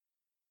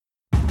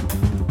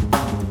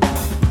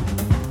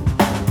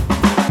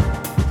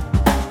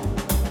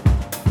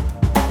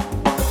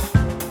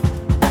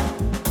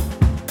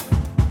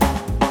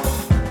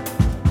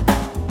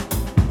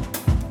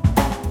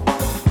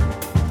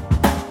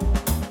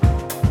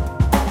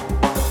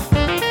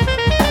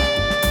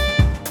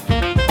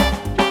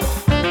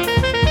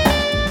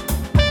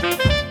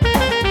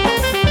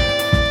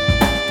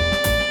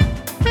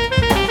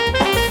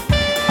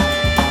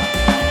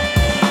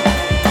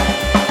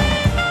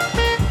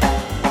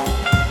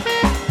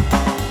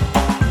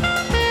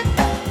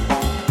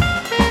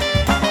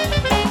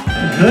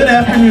Good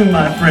afternoon,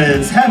 my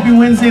friends. Happy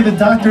Wednesday. The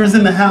doctor is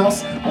in the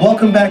house.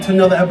 Welcome back to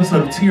another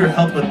episode of To Your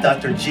Health with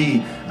Dr.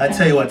 G. I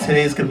tell you what,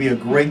 today is going to be a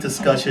great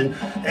discussion.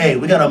 Hey,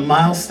 we got a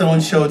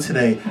milestone show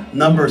today,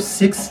 number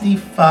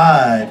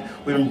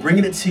 65. We've been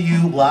bringing it to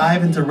you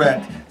live and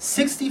direct.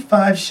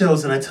 65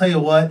 shows, and I tell you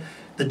what,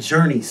 the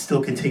journey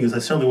still continues. I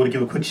certainly want to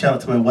give a quick shout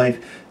out to my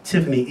wife,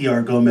 Tiffany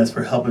E.R. Gomez,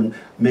 for helping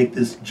make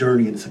this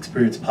journey and this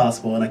experience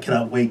possible. And I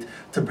cannot wait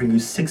to bring you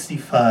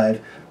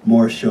 65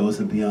 more shows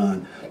and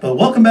beyond. But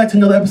welcome back to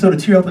another episode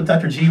of To Your Health with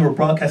Dr. G. We're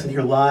broadcasting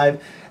here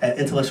live at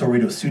Intellectual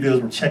Radio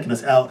Studios. We're checking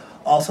us out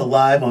also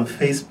live on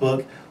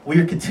Facebook. We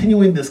are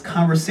continuing this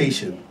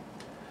conversation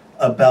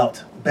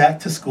about back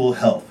to school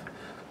health.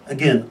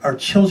 Again, our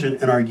children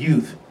and our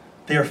youth,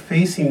 they are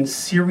facing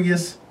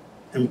serious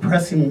and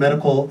pressing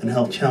medical and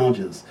health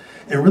challenges.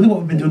 And really what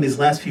we've been doing these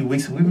last few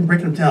weeks, we've been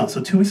breaking them down.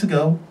 So 2 weeks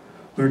ago,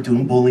 we were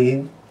doing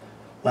bullying.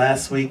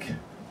 Last week,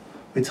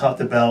 we talked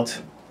about,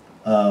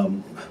 what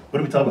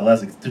did we talk about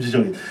last week? Just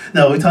joking.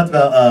 No, we talked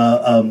about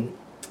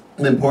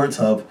the importance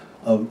of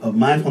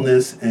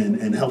mindfulness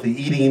and healthy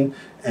eating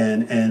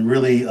and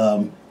really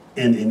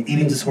in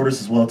eating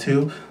disorders as well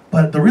too.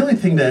 But the really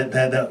thing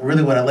that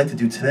really what I'd like to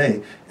do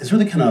today is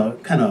really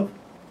kind of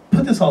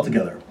put this all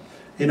together.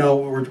 You know,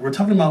 we're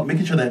talking about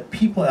making sure that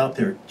people out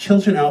there,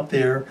 children out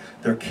there,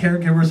 their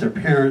caregivers, their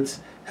parents,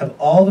 have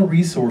all the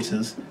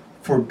resources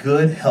for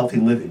good, healthy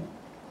living.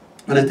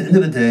 And at the end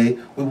of the day,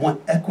 we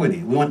want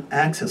equity, we want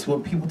access, we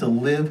want people to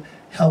live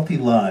healthy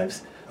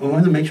lives. And we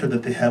want to make sure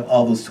that they have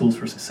all those tools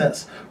for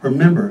success.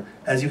 Remember,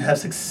 as you have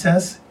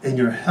success in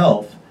your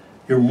health,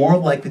 you're more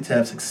likely to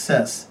have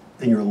success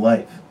in your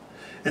life.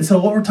 And so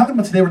what we're talking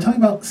about today, we're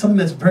talking about something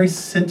that's very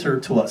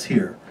centered to us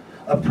here,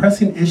 a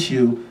pressing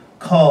issue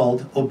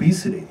called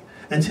obesity.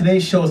 And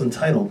today's show is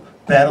entitled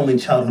Battling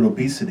Childhood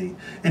Obesity.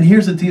 And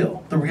here's the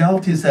deal. The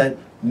reality is that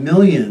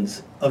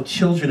millions of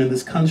children in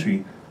this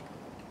country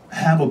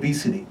have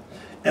obesity.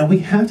 And we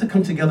have to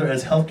come together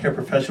as healthcare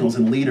professionals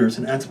and leaders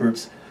and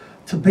experts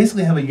to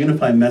basically have a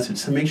unified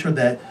message to make sure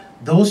that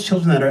those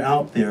children that are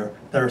out there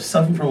that are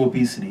suffering from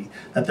obesity,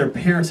 that their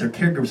parents, their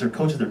caregivers, their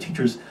coaches, their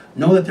teachers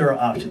know that there are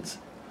options.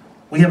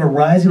 We have a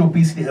rising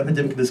obesity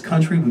epidemic in this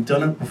country. We've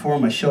done it before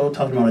on my show,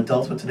 talking about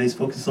adults, but today's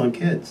focus is on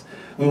kids.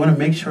 We want to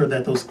make sure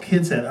that those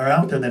kids that are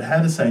out there that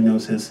have this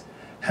diagnosis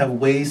have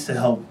ways to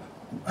help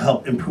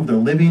improve their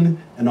living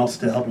and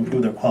also to help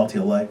improve their quality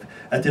of life.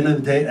 At the end of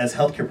the day, as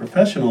healthcare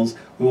professionals,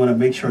 we want to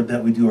make sure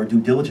that we do our due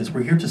diligence.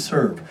 We're here to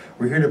serve.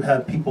 We're here to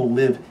have people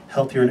live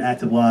healthier and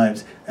active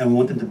lives, and we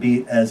want them to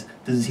be as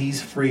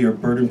disease-free or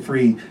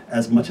burden-free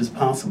as much as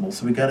possible.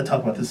 So we got to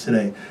talk about this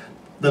today.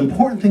 The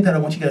important thing that I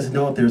want you guys to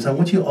know out there is I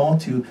want you all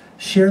to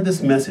share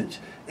this message.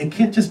 It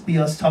can't just be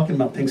us talking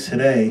about things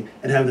today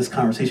and having this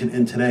conversation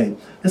in today.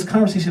 This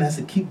conversation has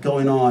to keep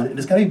going on, and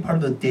it's got to be part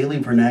of the daily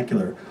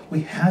vernacular.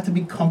 We have to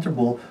be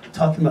comfortable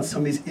talking about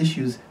some of these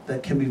issues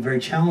that can be very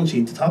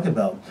challenging to talk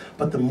about.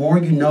 But the more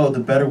you know, the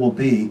better we'll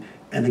be.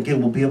 And again,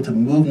 we'll be able to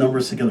move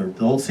numbers together.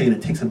 The old saying,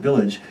 it takes a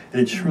village,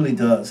 and it truly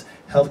does.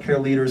 Healthcare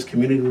leaders,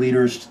 community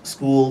leaders,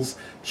 schools,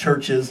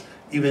 churches,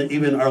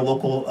 even our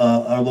local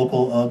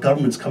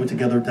governments coming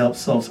together to help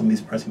solve some of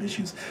these pressing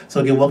issues. So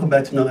again, welcome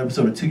back to another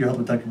episode of To Your Health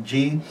with Dr.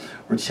 G.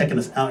 We're checking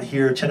us out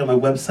here. Check out my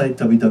website,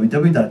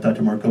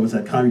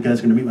 www.drmarkgomez.com. You guys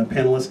are going to meet my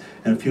panelists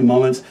in a few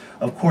moments.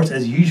 Of course,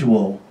 as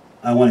usual,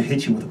 I want to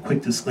hit you with a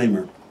quick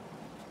disclaimer.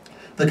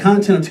 The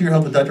content of To Your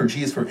Health with Dr.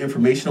 G is for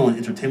informational and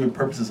entertainment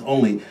purposes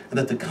only, and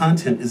that the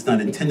content is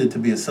not intended to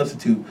be a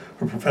substitute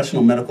for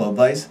professional medical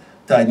advice,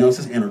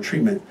 diagnosis, and or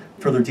treatment.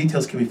 Further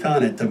details can be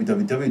found at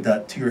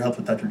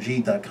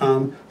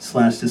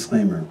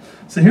www.toyourhealthwithdrg.com/disclaimer.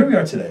 So here we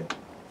are today,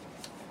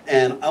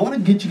 and I want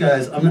to get you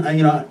guys.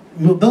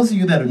 Those of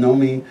you that know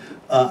me,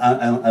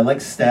 I like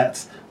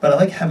stats, but I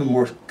like having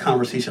more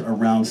conversation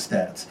around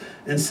stats.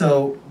 And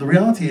so the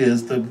reality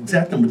is, the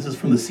exact number. This is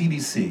from the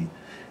CDC.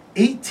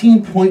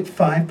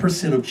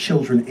 18.5% of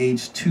children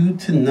aged 2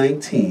 to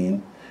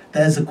 19,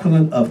 that is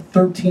equivalent of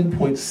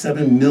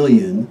 13.7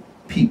 million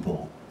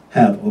people,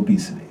 have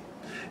obesity.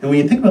 And when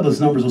you think about those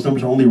numbers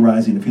are only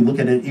rising. If you look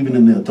at it even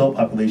in the adult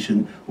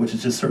population, which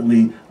is just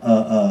certainly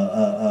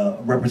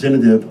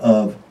representative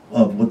of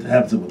what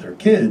happens with our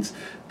kids,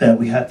 that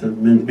we have to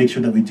make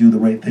sure that we do the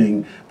right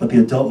thing. But the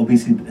adult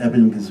obesity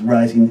epidemic is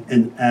rising,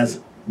 and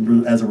as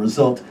a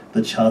result,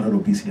 the childhood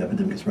obesity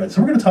epidemic is rising.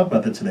 So we're going to talk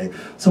about that today.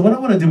 So what I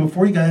want to do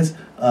before you guys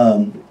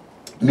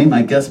meet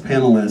my guest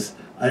panelists,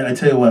 I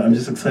tell you what, I'm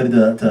just excited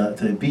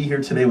to be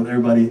here today with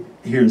everybody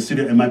here in the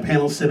studio. And my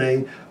panels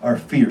today are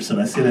fierce. And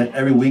I say that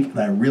every week, and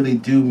I really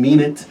do mean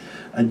it.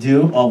 I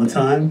do all the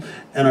time.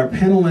 And our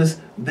panelists,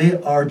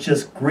 they are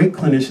just great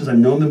clinicians. I've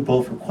known them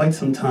both for quite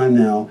some time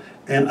now.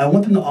 And I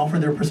want them to offer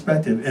their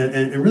perspective.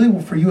 And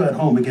really for you at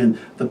home, again,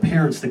 the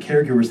parents, the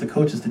caregivers, the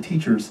coaches, the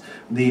teachers,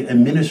 the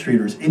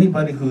administrators,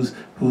 anybody who's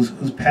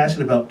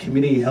passionate about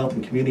community health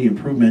and community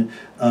improvement,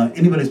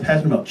 anybody who's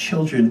passionate about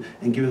children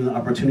and giving them the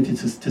opportunity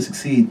to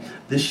succeed,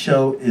 this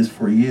show is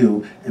for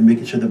you and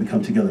making sure that we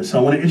come together. So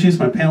I want to introduce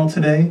my panel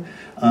today.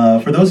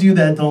 For those of you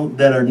that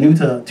are new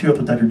to Health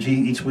with Dr. G,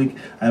 each week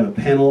I have a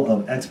panel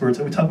of experts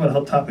and we talk about a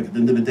health topic. At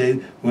the end of the day,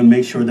 we want to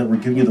make sure that we're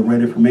giving you the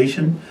right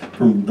information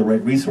from the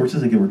right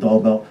resources. Again, we're all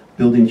about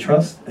building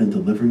trust and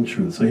delivering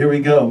truth. So here we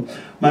go.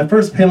 My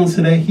first panelist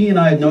today, he and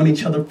I have known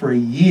each other for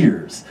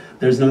years.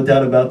 There's no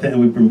doubt about that,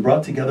 and we've been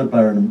brought together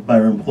by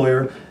our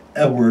employer,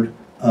 Edward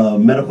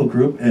Medical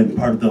Group, and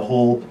part of the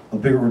whole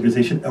bigger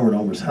organization, Edward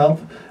Elmhurst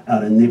Health,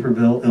 out in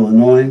Naperville,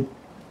 Illinois.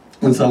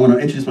 And so I want to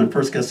introduce my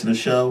first guest to the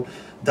show,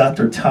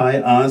 Dr.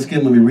 Ty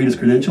Osgin. Let me read his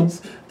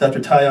credentials. Dr.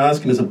 Ty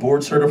Osgin is a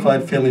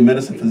board-certified family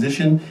medicine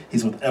physician.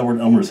 He's with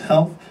Edward Elmhurst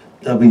Health,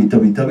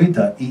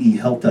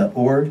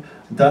 www.eehealth.org.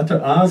 Dr.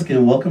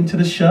 Osgin, welcome to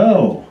the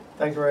show.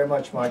 Thank you very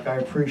much, Mike. I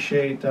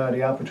appreciate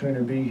the opportunity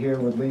to be here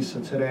with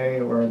Lisa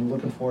today, where I'm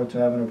looking forward to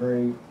having a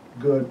very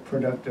good,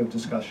 productive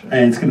discussion.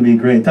 And it's going to be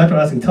great. Dr.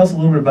 Osgin, tell us a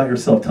little bit about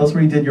yourself. Tell us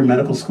where you did your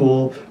medical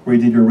school, where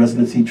you did your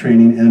residency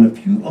training, and a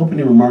few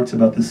opening remarks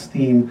about this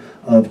theme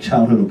of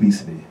childhood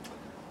obesity.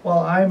 Well,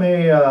 I'm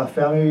a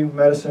family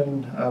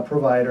medicine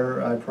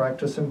provider. I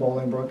practice in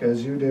Bolingbrook,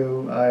 as you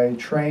do. I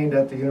trained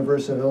at the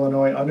University of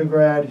Illinois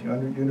undergrad,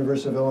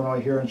 University of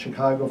Illinois here in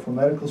Chicago for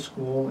medical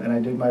school, and I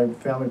did my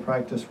family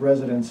practice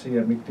residency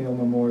at McNeil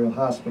Memorial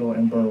Hospital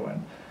in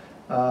Berwyn.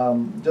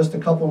 Just a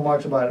couple of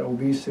remarks about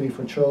obesity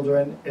for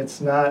children.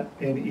 It's not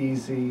an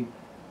easy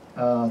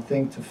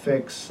thing to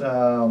fix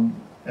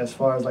as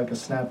far as like a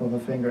snap of a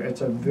finger.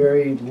 It's a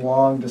very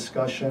long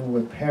discussion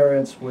with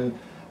parents, with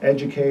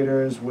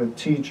educators, with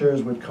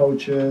teachers, with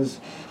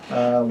coaches,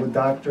 with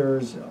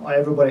doctors.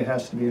 Everybody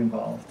has to be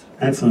involved.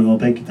 Excellent. Well,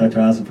 thank you, Dr.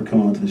 Osgin, for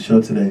coming on to the show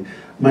today.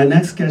 My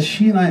next guest,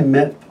 she and I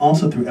met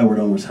also through Edward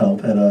Elmhurst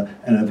Health at an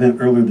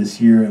event earlier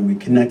this year, and we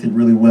connected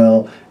really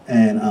well,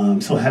 and I'm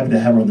so happy to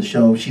have her on the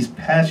show. She's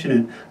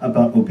passionate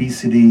about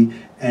obesity,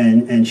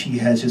 and she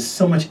has just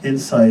so much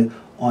insight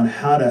on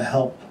how to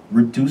help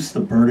reduce the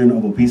burden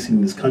of obesity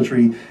in this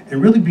country, and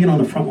really being on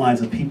the front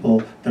lines of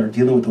people that are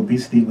dealing with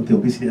obesity, with the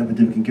obesity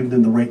epidemic, and giving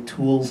them the right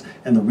tools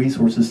and the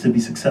resources to be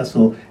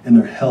successful in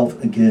their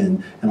health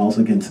again, and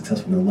also again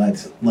successful in their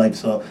life.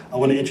 So I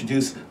want to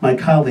introduce my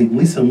colleague,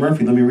 Lisa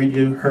Murphy. Let me read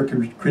you her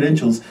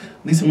credentials.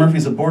 Lisa Murphy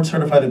is a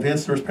board-certified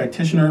advanced nurse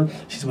practitioner.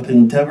 She's with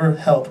Endeavor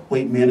Health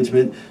Weight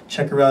Management.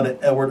 Check her out at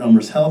Edward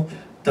Elmhurst Health,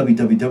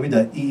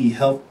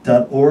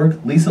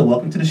 www.eehealth.org. Lisa,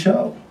 welcome to the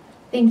show.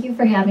 Thank you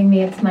for having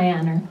me. It's my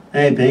honor.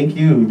 Hey, thank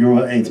you.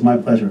 Hey, it's my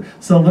pleasure.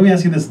 So let me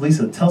ask you this,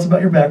 Lisa. Tell us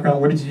about your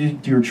background. Where did you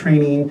do your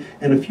training?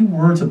 And a few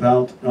words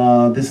about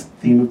this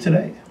theme of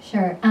today.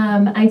 Sure.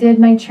 I did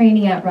my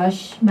training at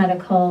Rush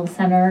Medical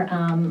Center.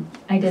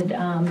 I did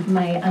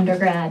my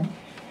undergrad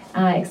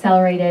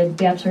accelerated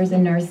bachelor's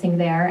in nursing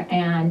there,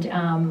 and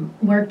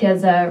worked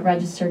as a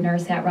registered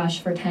nurse at Rush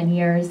for 10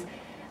 years.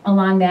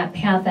 Along that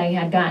path, I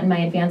had gotten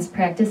my advanced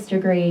practice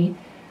degree.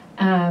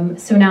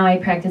 So now I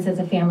practice as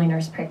a family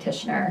nurse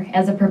practitioner,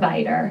 as a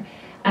provider.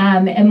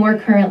 And more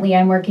currently,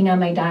 I'm working on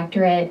my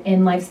doctorate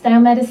in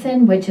lifestyle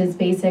medicine, which is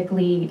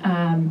basically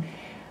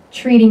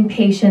treating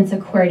patients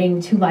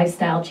according to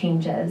lifestyle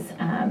changes.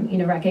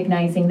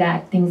 Recognizing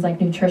that things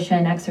like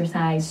nutrition,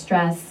 exercise,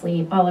 stress,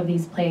 sleep, all of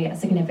these play a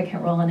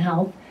significant role in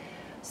health.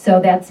 So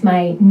that's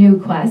my new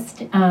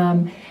quest.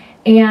 And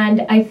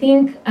I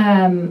think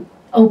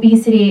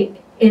obesity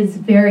is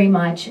very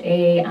much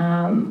a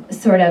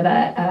sort of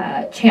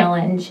a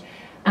challenge.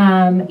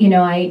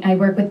 I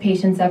work with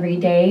patients every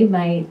day.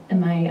 My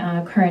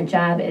current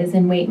job is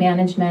in weight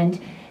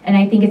management, and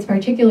I think it's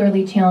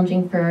particularly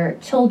challenging for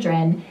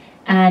children.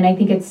 And I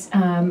think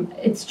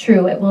it's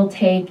true. It will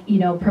take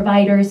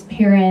providers,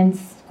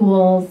 parents,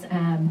 schools.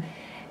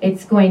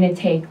 It's going to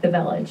take the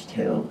village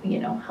to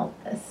help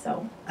this.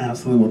 So.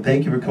 Absolutely. Well,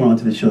 thank you for coming on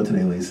to the show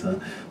today, Lisa.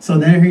 So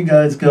there you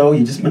guys go.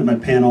 You just met my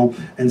panel.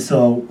 And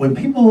so when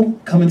people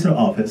come into the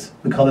office,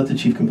 we call it the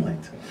chief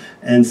complaint.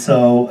 And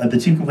so the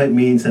chief complaint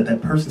means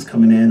that person's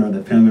coming in or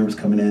that family member's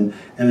coming in,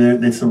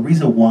 and it's the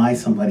reason why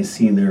somebody's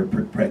seeing their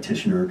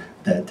practitioner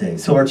that day.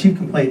 So our chief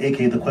complaint,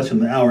 aka the question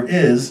of the hour,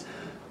 is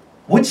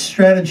which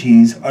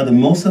strategies are the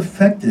most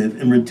effective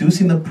in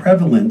reducing the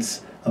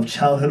prevalence of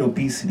childhood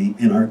obesity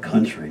in our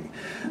country?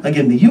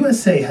 Again, the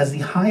USA has the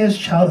highest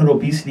childhood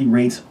obesity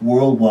rates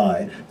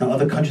worldwide. Now,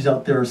 other countries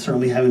out there are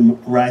certainly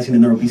rising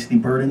in their obesity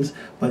burdens,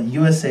 but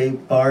USA,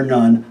 bar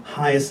none,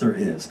 highest there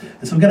is.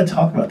 And so we've got to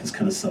talk about this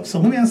kind of stuff. So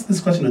let me ask this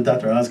question to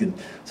Dr. Osgin.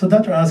 So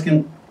Dr.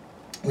 Osgin,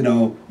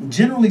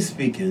 generally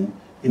speaking,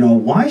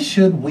 why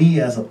should we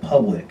as a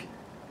public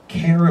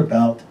care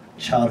about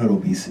childhood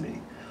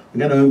obesity?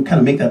 We've got to kind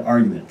of make that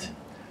argument.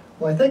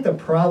 Well, I think the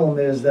problem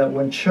is that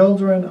when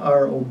children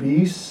are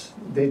obese,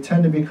 they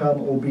tend to become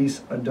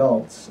obese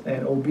adults,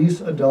 and obese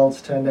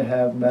adults tend to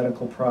have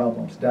medical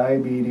problems,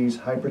 diabetes,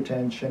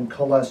 hypertension,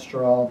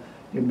 cholesterol,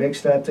 You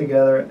mix that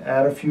together,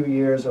 add a few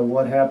years of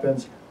what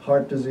happens,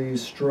 heart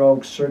disease,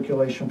 stroke,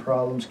 circulation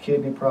problems,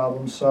 kidney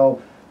problems.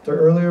 So the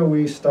earlier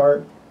we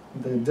start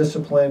the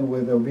discipline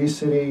with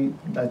obesity,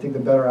 I think the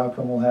better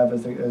outcome we'll have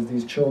as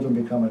these children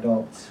become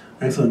adults.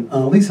 Excellent.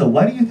 Lisa,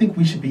 why do you think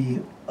we should be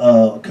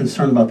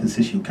concerned about this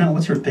issue? Kind of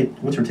what's your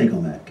take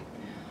on that?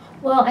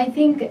 Well, I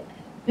think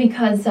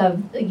because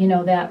of,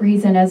 that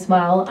reason as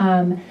well,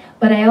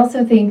 but I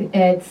also think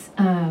it's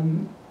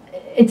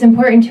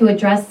important to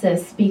address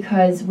this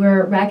because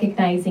we're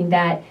recognizing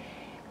that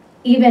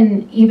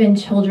even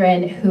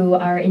children who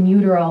are in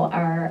utero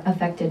are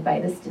affected by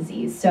this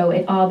disease. So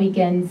it all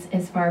begins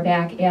as far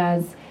back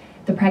as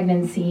the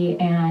pregnancy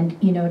and,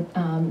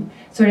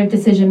 sort of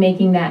decision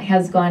making that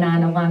has gone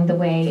on along the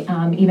way,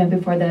 even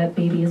before the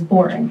baby is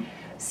born.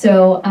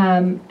 So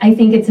I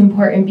think it's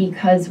important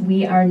because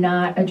we are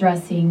not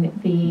addressing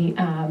the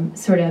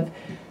sort of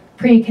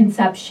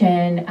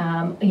preconception,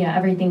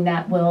 everything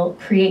that will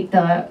create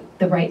the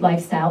right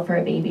lifestyle for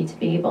a baby to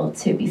be able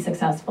to be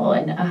successful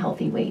in a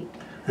healthy weight.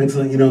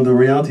 Excellent. The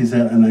reality is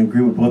that, and I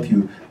agree with both of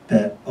you,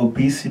 that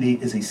obesity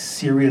is a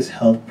serious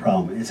health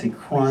problem. It's a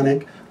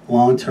chronic,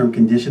 long-term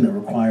condition that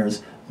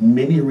requires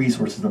many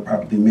resources to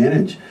properly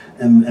manage.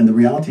 And the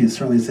reality is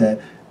certainly is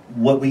that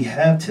what we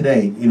have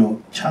today,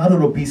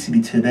 childhood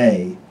obesity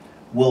today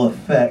will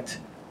affect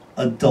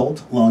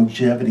adult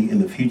longevity in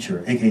the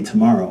future, aka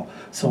tomorrow.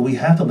 So we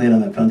have to lay down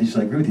that foundation.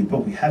 I agree with you,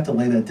 but we have to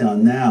lay that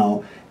down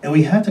now, and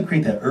we have to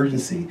create that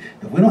urgency.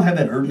 If we don't have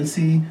that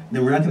urgency,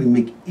 then we're not going to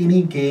make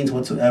any gains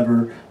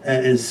whatsoever.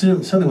 And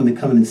certainly when they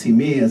come in and see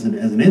me as an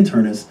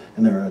internist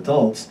and they're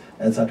adults,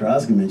 as Dr.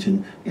 Osgood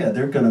mentioned,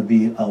 there are going to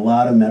be a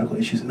lot of medical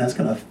issues, and that's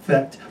going to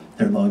affect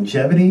their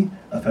longevity,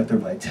 affect their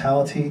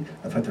vitality,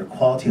 affect their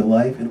quality of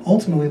life, and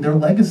ultimately their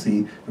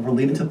legacy if we're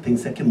leading to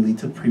things that can lead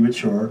to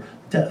premature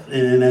death.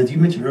 And as you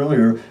mentioned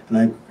earlier,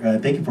 and I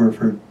thank you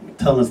for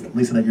telling us,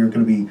 Lisa, that you're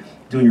going to be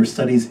doing your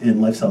studies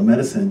in lifestyle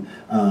medicine.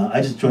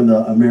 I just joined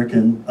the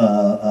American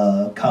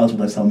College of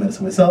Lifestyle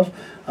Medicine myself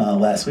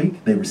last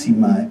week. They received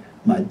my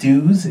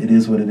dues. It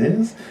is what it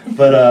is.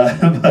 But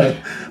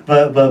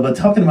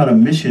talking about a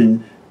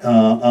mission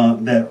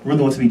that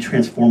really wants to be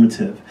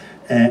transformative.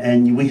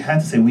 And we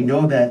have to say, we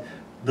know that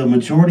the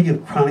majority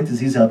of chronic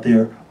disease out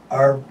there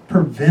are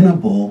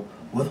preventable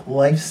with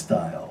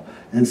lifestyle.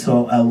 And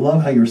so I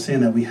love how you're saying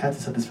that we have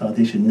to set this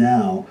foundation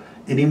now.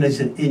 And even as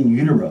you said, in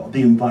utero,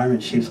 the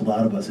environment shapes a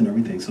lot of us and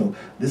everything. So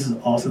this is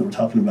awesome that we're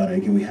talking about it.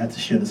 Again, we have to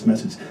share this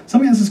message.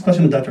 Somebody asked this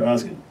question to Dr.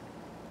 Osgood.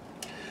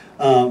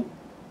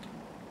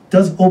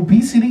 Does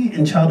obesity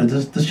in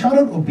childhood, does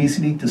childhood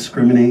obesity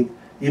discriminate?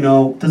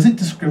 Does it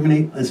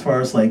discriminate as far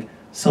as like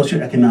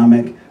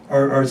socioeconomic,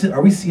 or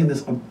are we seeing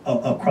this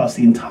across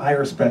the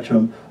entire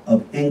spectrum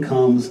of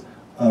incomes,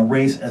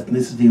 race,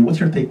 ethnicity? What's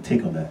your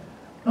take on that?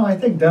 No, I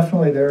think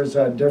definitely there's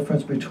a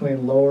difference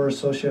between lower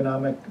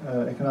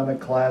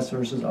economic class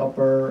versus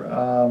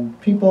upper.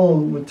 People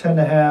would tend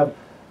to have,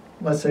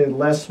 let's say,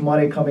 less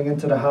money coming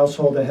into the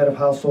household. The head of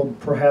household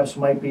perhaps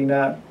might be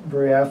not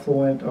very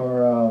affluent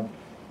or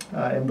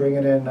in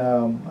bringing in,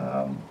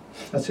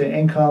 let's say,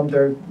 income.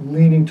 They're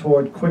leaning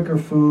toward quicker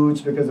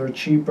foods because they're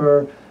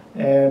cheaper.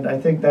 And I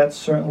think that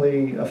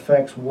certainly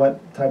affects what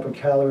type of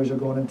calories are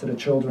going into the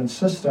children's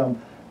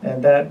system.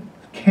 And that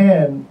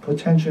can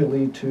potentially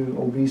lead to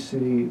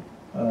obesity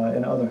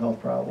and other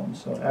health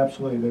problems. So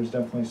absolutely, there's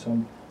definitely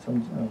some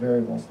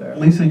variables there.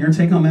 Lisa, your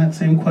take on that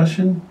same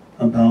question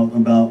about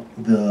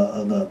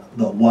the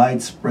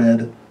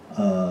widespread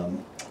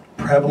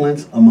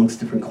prevalence amongst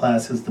different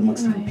classes,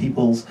 amongst different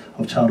peoples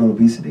of childhood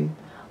obesity?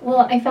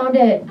 Well, I found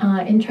it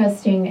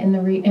interesting in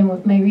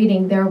my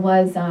reading. There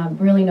was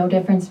really no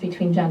difference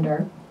between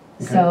gender,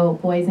 so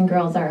boys and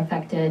girls are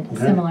affected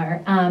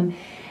similar.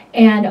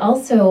 And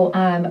also,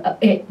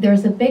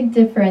 there's a big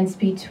difference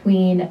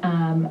between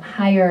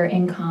higher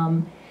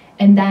income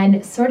and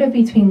then sort of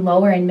between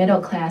lower and middle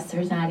class.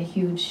 There's not a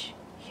huge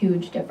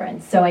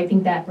difference. So I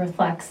think that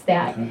reflects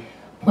that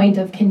point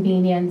of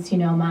convenience.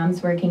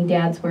 Mom's working,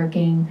 dad's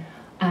working.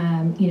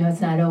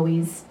 It's not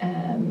always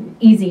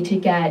easy to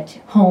get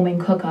home and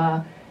cook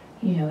a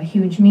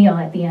huge meal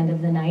at the end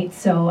of the night.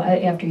 So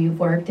after you've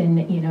worked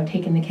and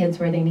taken the kids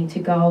where they need to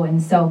go, and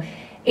so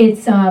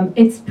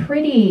it's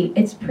pretty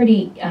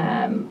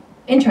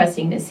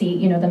interesting to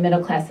see the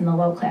middle class and the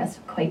low class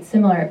quite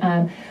similar.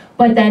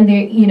 But then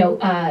there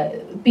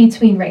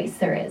between race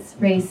there is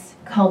race,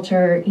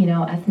 culture,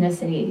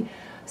 ethnicity.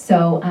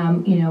 So,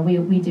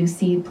 we do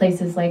see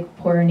places like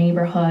poorer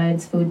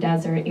neighborhoods, food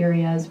desert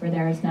areas where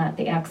there is not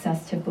the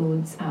access to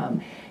foods.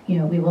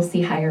 We will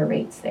see higher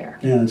rates there.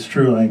 Yeah, it's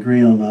true. I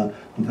agree on that.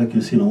 In fact,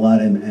 you've seen a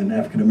lot in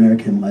African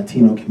American,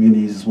 Latino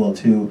communities as well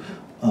too,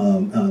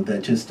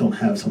 that just don't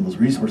have some of those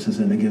resources.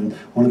 And again,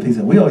 one of the things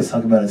that we always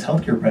talk about as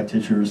healthcare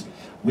practitioners,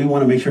 we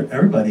want to make sure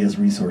everybody has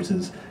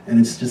resources, and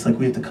it's just like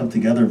we have to come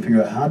together and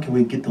figure out how can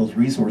we get those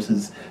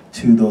resources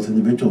to those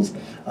individuals.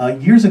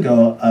 Years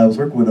ago, I was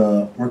working with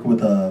a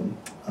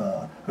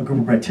group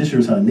of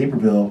practitioners out of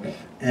Naperville,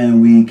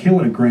 and we came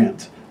with a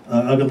grant,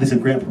 at least a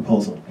grant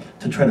proposal,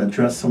 to try to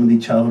address some of the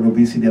childhood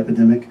obesity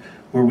epidemic.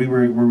 where we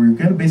were going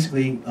to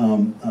basically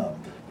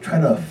try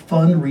to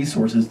fund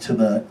resources to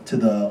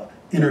the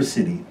inner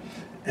city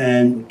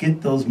and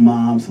get those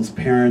moms, those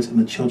parents, and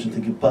the children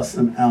to bus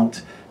them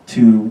out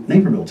to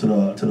Naperville, to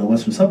the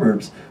western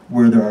suburbs,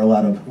 where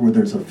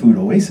there's a food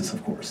oasis,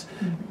 of course.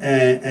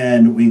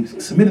 And we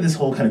submitted this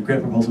whole kind of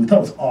grant proposal. We thought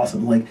it was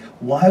awesome. Like,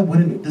 why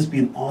wouldn't this be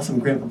an awesome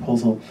grant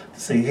proposal to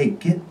say, hey,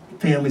 get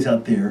families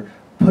out there,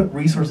 put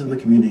resources in the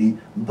community,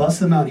 bus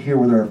them out here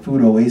where there are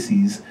food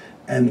oases,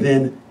 and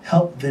then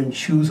help them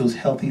choose those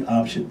healthy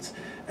options.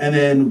 And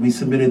then we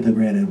submitted the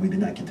grant, and we did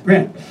not get the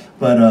grant.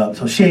 But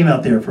so shame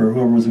out there for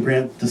whoever was a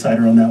grant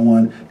decider on that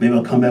one. Maybe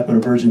I'll come back with a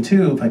version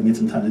 2 if I can get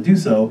some time to do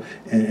so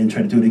and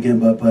try to do it again.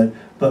 But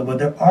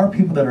there are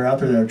people that are out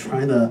there that are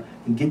trying to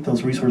get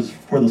those resources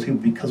for those people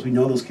because we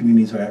know those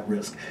communities are at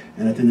risk.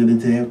 And at the end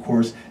of the day, of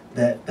course,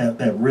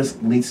 that risk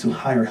leads to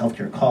higher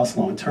healthcare costs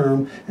long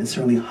term and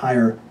certainly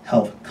higher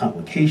health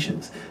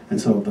complications. And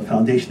so the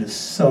foundation is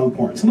so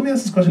important. So let me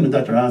ask this question to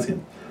Dr.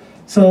 Oskin.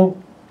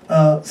 So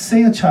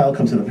say a child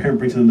comes in, a parent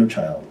brings in their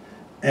child,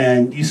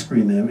 and you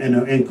screen them,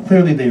 and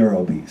clearly they are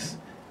obese.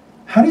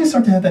 How do you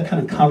start to have that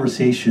kind of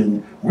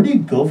conversation? Where do you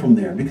go from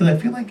there? Because I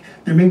feel like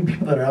there may be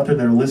people that are out there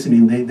that are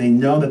listening, they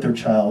know that their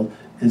child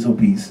is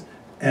obese,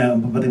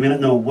 but they may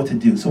not know what to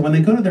do. So when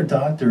they go to their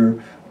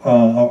doctor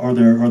or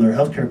their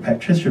healthcare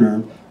practitioner,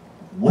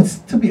 what's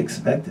to be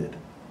expected?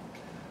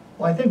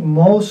 Well, I think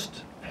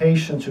most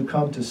patients who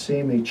come to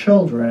see me,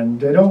 children,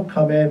 they don't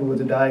come in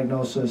with a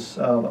diagnosis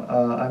of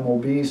I'm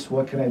obese,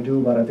 what can I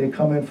do about it? They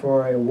come in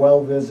for a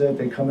well visit,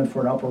 they come in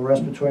for an upper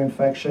respiratory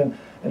infection,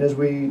 and as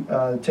we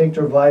take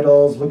their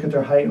vitals, look at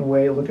their height and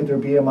weight, look at their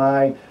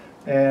BMI,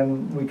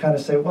 and we kind of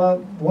say, well,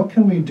 what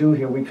can we do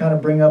here? We kind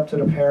of bring up to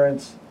the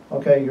parents,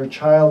 okay, your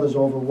child is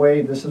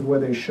overweight, this is where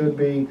they should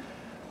be.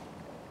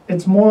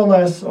 It's more or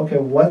less, okay,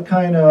 what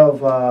kind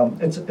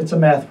of, it's a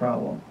math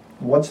problem.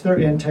 What's their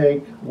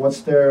intake?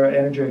 What's their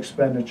energy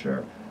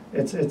expenditure?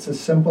 It's as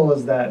simple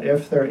as that.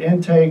 If their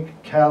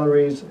intake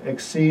calories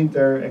exceed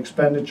their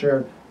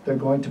expenditure, they're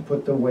going to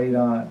put the weight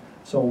on.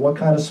 So what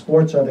kind of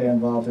sports are they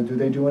involved in? Do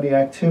they do any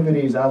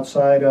activities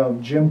outside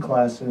of gym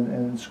class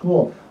in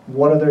school?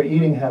 What are their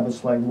eating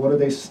habits like? What do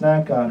they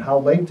snack on? How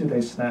late do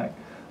they snack?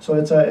 So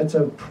it's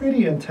a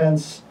pretty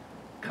intense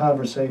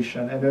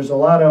conversation, and there's a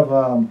lot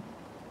of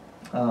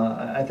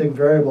I think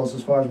variables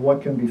as far as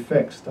what can be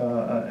fixed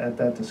at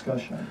that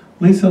discussion.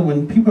 Lisa,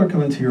 when people are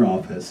coming to your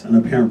office and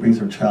a parent brings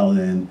their child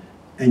in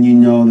and you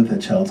know that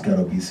that child's got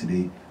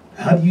obesity,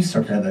 how do you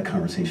start to have that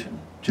conversation,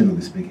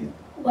 generally speaking?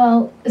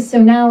 Well,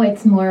 so now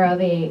it's more of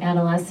a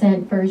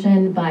adolescent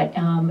version, but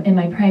in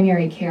my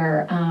primary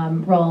care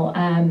role,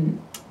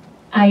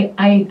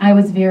 I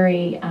was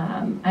very,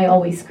 I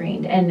always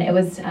screened, and it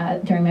was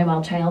during my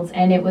Well Child's,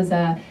 and it was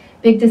a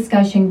big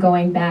discussion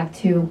going back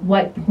to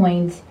what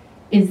point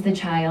is the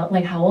child,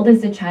 like how old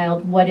is the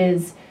child, what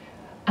is,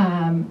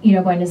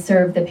 going to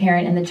serve the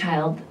parent and the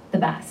child the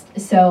best.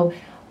 So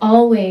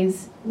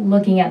always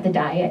looking at the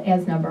diet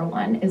as number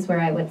one is where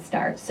I would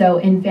start. So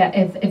in fact,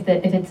 if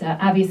it's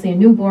obviously a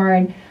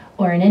newborn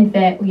or an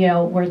infant,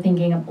 we're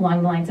thinking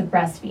along the lines of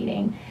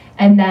breastfeeding.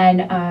 And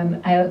then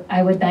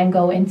I would then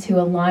go into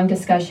a long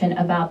discussion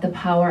about the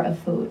power of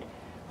food,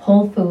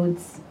 whole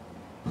foods,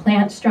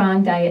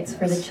 plant-strong diets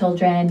for the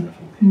children.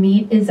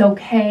 Meat is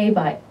okay,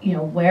 but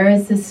where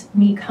is this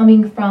meat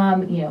coming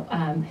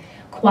from?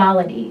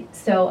 Quality.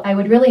 So I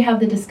would really have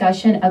the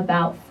discussion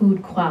about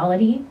food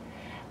quality.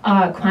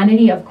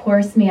 Quantity, of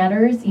course,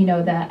 matters.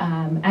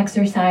 The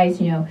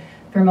exercise.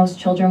 For most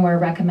children, we're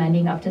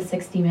recommending up to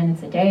 60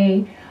 minutes a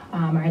day.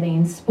 Are they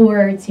in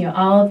sports?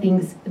 All of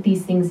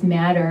these things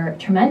matter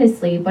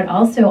tremendously. But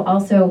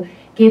also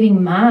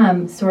giving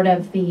mom sort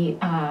of the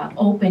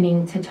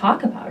opening to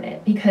talk about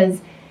it,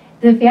 because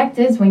the fact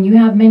is, when you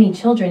have many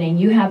children and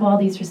you have all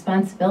these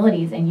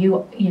responsibilities, and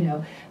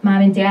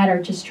mom and dad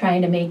are just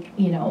trying to make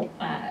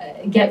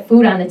get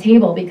food on the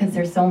table because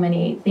there's so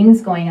many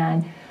things going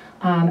on.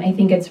 I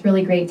think it's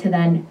really great to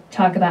then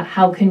talk about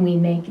how can we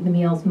make the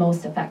meals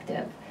most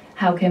effective.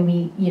 How can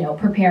we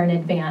prepare in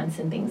advance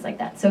and things like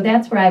that. So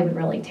that's where I would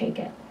really take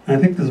it. And I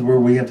think this is where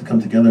we have to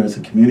come together as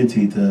a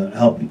community to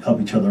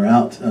help each other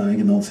out.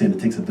 Again, the old saying, it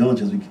takes a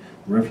village, as we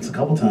referenced a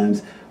couple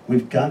times.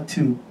 We've got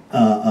to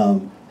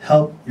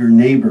help your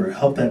neighbor,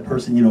 help that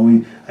person.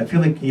 I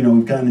feel like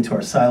we've gotten into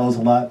our silos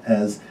a lot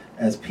as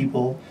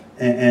people,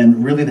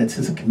 and really that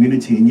sense of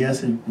community. And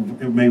yes, it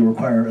may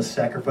require a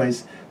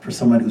sacrifice for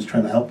somebody who's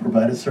trying to help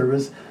provide a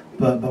service,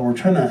 but we're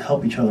trying to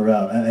help each other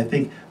out. I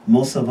think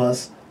most of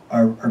us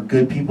are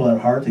good people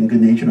at heart and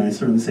good natured, and I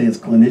certainly say as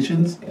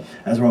clinicians,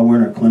 as we're all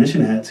wearing our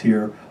clinician hats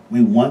here,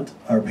 we want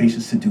our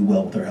patients to do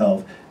well with their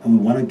health, and we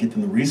want to get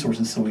them the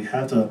resources, so we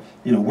have to,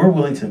 we're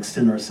willing to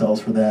extend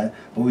ourselves for that,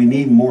 but we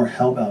need more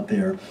help out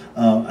there.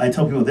 I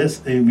tell people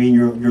this,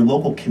 your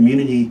local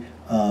community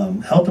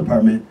health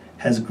department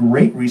has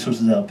great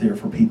resources out there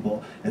for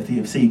people.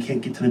 If say you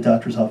can't get to the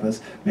doctor's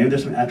office, maybe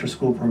there's some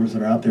after-school programs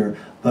that are out there.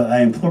 But I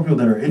implore people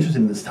that are interested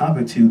in this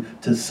topic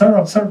to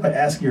start by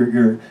asking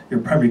your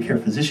primary care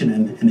physician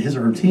and his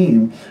or her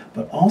team,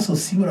 but also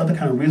see what other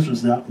kind of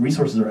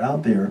resources are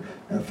out there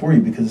for you,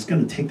 because it's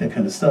going to take that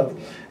kind of stuff.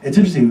 It's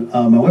interesting.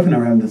 My wife and I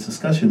were having this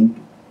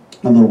discussion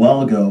a little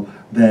while ago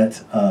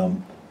that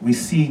we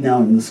see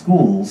now in the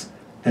schools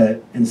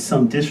that in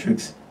some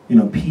districts,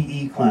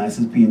 PE class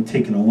is being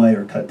taken away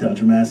or cut down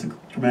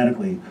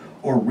dramatically,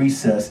 or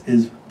recess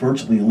is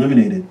virtually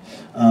eliminated,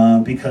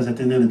 because at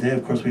the end of the day,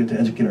 of course, we have to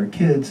educate our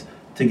kids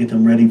to get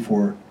them ready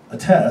for a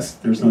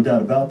test. There's no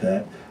doubt about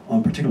that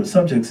on particular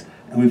subjects,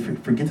 and we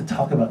forget to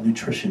talk about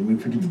nutrition. We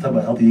forget to talk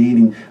about healthy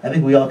eating. I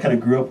think we all kind of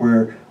grew up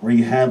where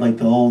you had like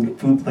the old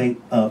food plate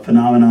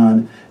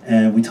phenomenon,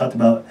 and we talked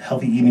about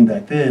healthy eating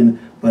back then,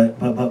 but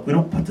we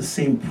don't put the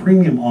same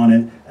premium on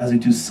it as we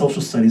do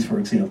social studies, for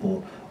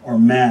example, or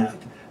math.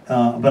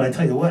 But I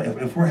tell you what,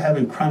 if we're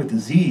having chronic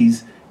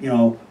disease,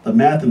 the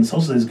math and the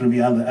social studies is going to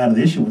be out of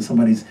the issue when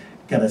somebody's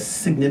got a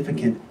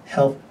significant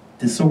health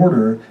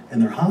disorder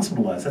and they're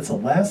hospitalized. That's the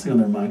last thing on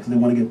their mind, because they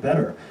want to get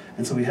better.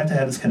 And so we have to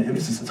have this kind of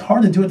emphasis. It's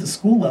hard to do at the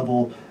school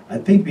level, I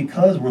think,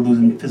 because we're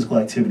losing physical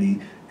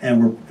activity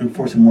and we're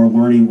enforcing more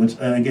learning, which,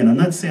 again, I'm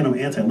not saying I'm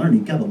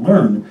anti-learning. You got to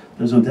learn.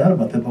 There's no doubt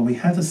about that. But we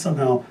have to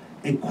somehow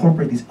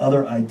incorporate these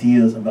other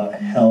ideas about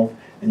health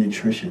and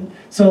nutrition.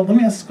 So let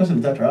me ask this question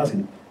to Dr.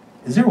 Oskin.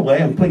 Is there a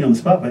way, I'm putting you on the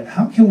spot, but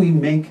how can we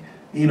make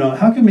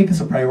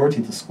this a priority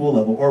at the school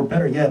level? Or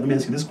better yet, let me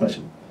ask you this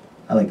question.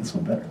 I like this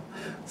one better.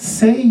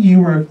 Say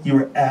you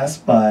were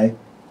asked by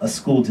a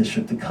school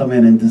district to come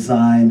in and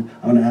design,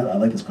 I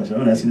like this question. I'm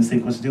going to ask you the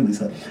same question too,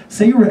 Lisa.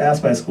 Say you were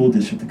asked by a school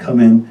district to come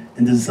in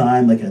and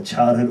design like a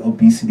childhood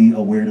obesity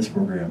awareness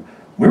program.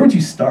 Where would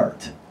you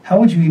start? How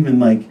would you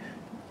even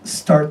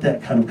start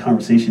that kind of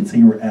conversation, say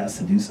you were asked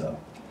to do so?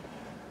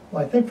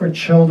 Well, I think for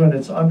children,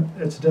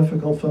 it's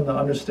difficult for them to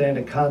understand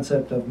the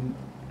concept of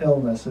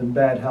illness and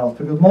bad health,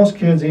 because most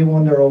kids, even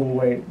when they're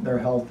overweight, they're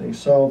healthy.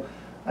 So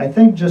I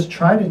think just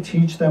try to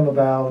teach them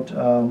about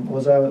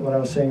what I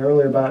was saying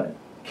earlier about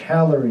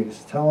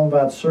calories. Tell them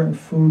about certain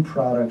food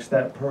products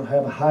that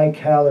have a high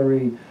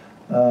calorie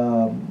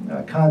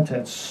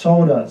content.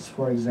 Sodas,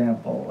 for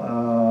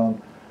example,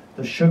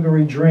 the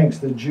sugary drinks,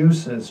 the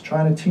juices.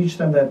 Trying to teach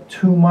them that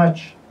too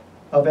much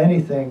of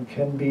anything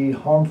can be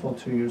harmful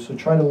to you. So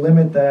try to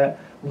limit the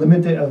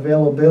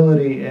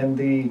availability in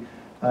the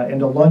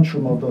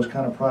lunchroom of those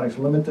kind of products.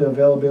 Limit the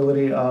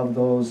availability of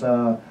those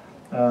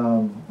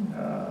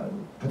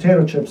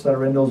potato chips that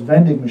are in those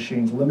vending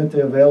machines. Limit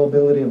the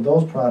availability of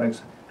those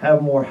products.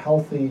 Have more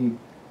healthy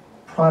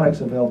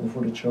products available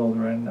for the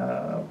children.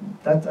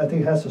 That, I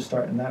think, has to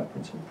start in that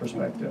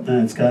perspective.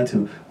 It's got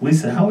to.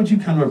 Lisa, how would you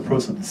kind of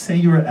approach something? Say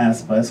you were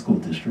asked by a school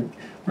district.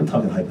 We're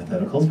talking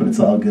hypotheticals, but it's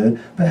all good.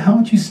 But how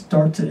would you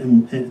start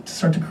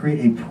to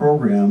create a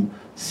program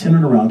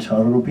centered around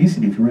childhood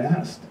obesity if you were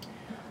asked?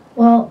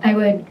 Well, I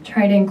would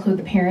try to include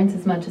the parents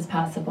as much as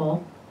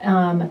possible.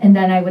 And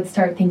then I would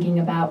start thinking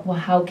about, well,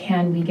 how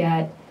can we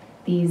get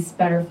these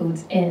better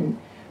foods in?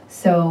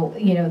 So,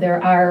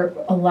 there are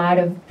a lot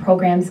of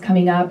programs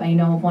coming up. I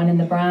know of one in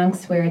the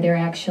Bronx where they're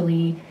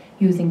actually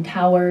using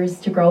towers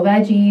to grow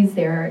veggies.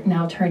 They're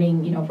now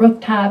turning,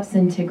 rooftops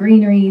into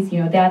greeneries.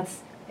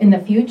 That's in the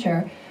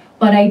future.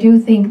 But I do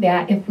think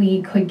that if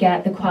we could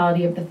get the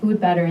quality of the food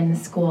better in the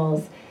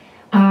schools,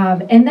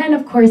 and then,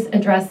 of course,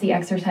 address the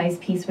exercise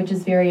piece, which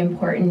is very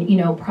important,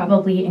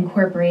 probably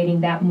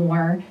incorporating that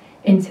more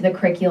into the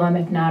curriculum,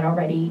 if not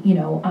already,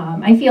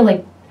 I feel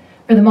like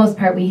for the most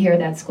part, we hear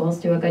that schools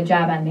do a good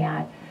job on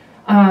that.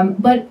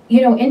 But,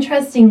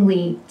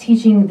 interestingly,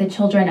 teaching the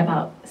children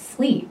about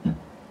sleep.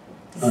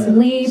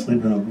 Sleep,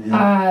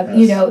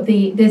 yes.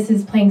 This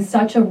is playing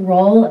such a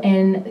role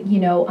in,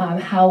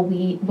 how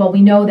we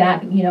know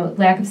that,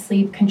 lack of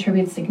sleep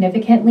contributes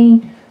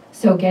significantly.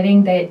 So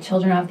getting the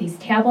children off these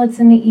tablets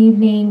in the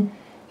evening,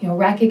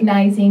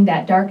 recognizing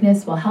that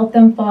darkness will help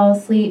them fall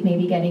asleep,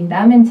 maybe getting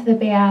them into the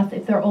bath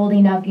if they're old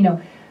enough,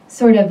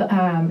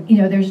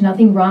 there's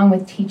nothing wrong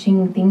with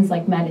teaching things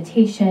like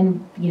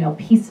meditation,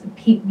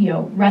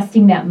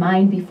 resting that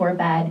mind before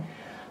bed.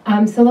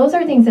 So those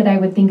are things that I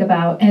would think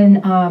about.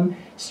 And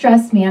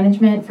stress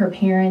management for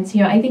parents,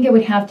 I think it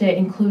would have to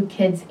include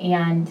kids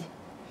and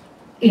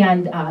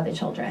the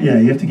children. Yeah,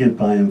 you have to get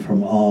buy-in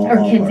from all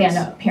kids parts.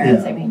 And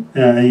parents, yeah. I mean.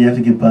 Yeah, you have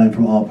to get buy-in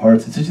from all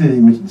parts. It's interesting that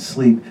you mentioned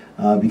sleep,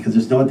 because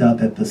there's no doubt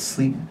that the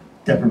sleep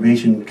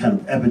deprivation kind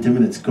of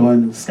epidemic that's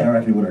going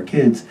skyrocketing with our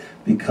kids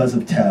because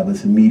of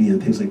tablets and media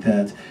and things like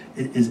that,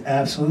 it is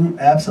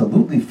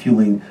absolutely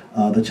fueling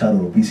the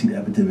childhood obesity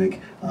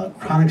epidemic,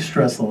 chronic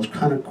stress levels,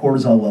 chronic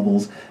cortisol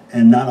levels,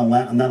 and not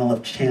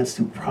enough chance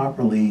to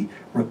properly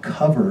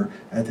recover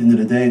at the end of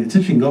the day. It's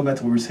interesting, going back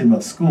to what we were saying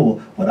about school,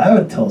 what I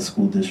would tell a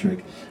school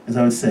district is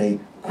I would say,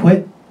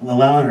 quit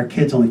allowing our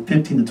kids only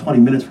 15 to 20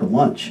 minutes for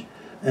lunch.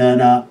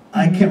 And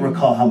I can't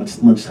recall how much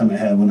lunchtime I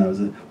had when I was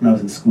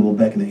in school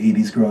back in the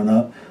 80s growing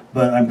up,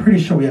 but I'm pretty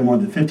sure we had more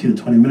than 15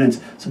 to 20 minutes.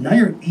 So now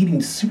you're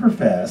eating super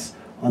fast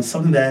on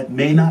something that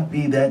may not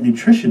be that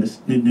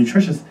nutritious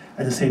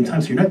at the same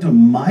time. So you're not doing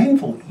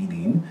mindful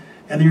eating,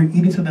 and then you're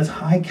eating something that's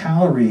high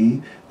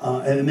calorie,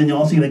 and then you're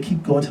also going to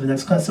keep going to the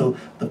next class. So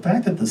the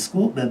fact that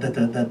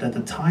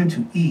the time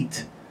to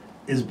eat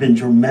has been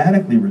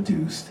dramatically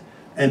reduced,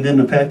 and then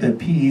the fact that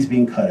PE is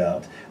being cut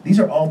out, these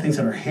are all things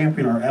that are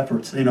hampering our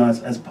efforts.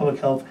 As public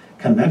health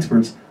kind of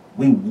experts,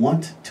 we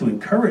want to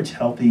encourage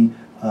healthy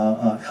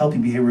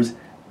behaviors,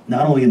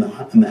 not only in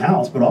the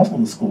house but also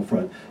on the school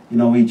front.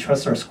 We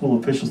trust our school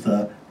officials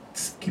to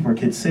keep our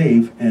kids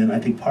safe, and I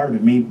think part of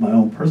it, my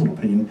own personal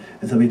opinion,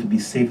 is that we have to be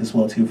safe as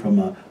well too from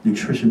a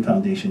nutrition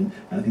foundation,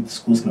 and I think the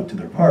schools can do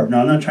their part.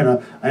 Now,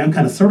 I am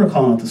kind of sort of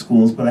calling out the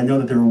schools, but I know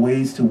that there are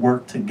ways to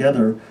work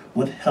together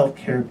with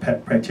healthcare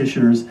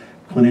practitioners,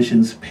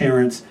 clinicians,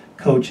 parents,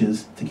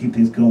 coaches to keep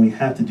things going. We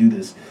have to do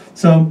this.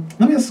 So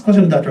let me ask this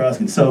question to Dr.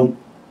 Oskin. So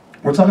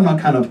we're talking about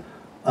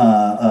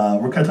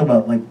talking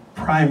about like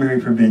primary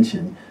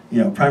prevention.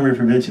 Primary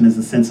prevention is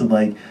the sense of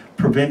like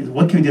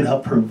what can we do to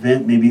help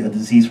prevent maybe a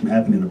disease from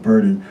happening, a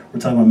burden. We're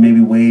talking about maybe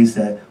ways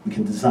that we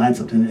can design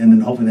something, and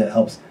then hopefully that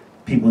helps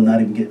people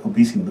not even get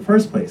obesity in the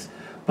first place.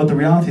 But the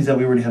reality is that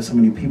we already have so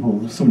many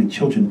people, so many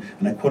children,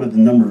 and I quoted the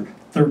number,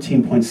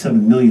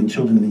 13.7 million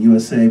children in the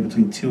USA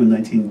between 2 and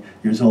 19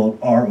 years old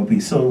are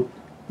obese. So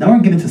now we're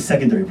getting to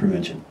secondary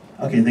prevention.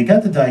 Okay, they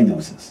got the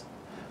diagnosis.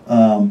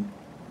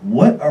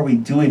 What are we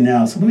doing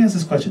now? So let me ask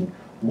this question.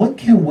 What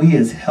can we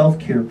as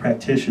healthcare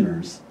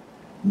practitioners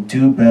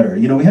do better?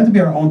 We have to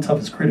be our own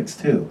toughest critics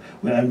too.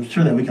 I'm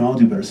sure that we can all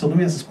do better. So let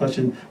me ask this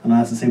question, and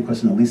I'll ask the same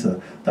question to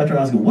Lisa. Dr.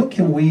 Oskin, what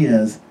can we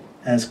as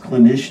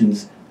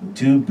clinicians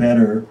do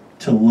better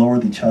to lower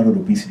the childhood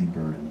obesity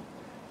burden?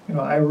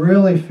 I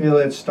really feel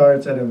it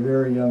starts at a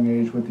very young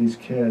age with these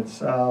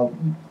kids.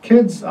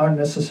 Kids aren't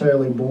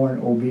necessarily born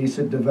obese.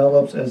 It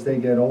develops as they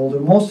get older.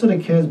 Most of the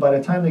kids, by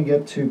the time they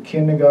get to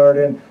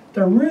kindergarten,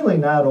 they're really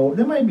not old.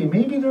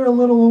 Maybe they're a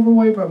little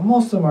overweight, but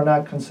most of them are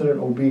not considered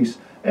obese.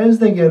 As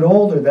they get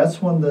older,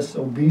 that's when this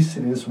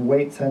obesity, this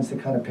weight tends to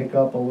kind of pick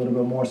up a little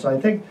bit more. So I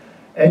think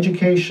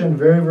education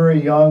very,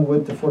 very young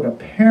for the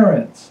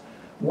parents.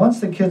 Once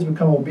the kids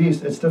become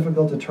obese, it's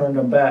difficult to turn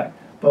them back.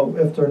 But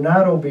if they're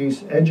not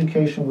obese,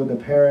 education with the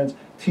parents,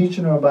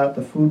 teaching them about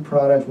the food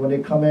products when they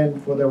come in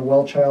for their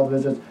well child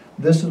visits.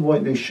 This is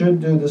what they should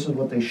do, this is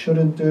what they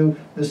shouldn't do,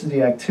 this is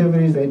the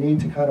activities they need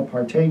to kind of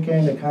partake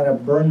in to kind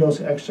of burn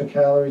those extra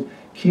calories,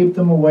 keep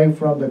them away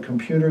from the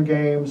computer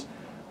games.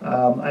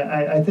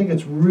 I think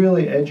it's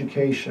really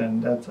education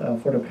that's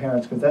for the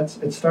parents, because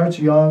it starts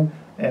young,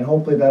 and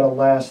hopefully that'll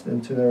last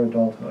into their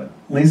adulthood.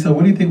 Lisa,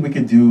 what do you think we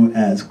could do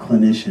as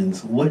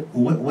clinicians?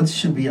 What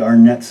should be our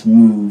next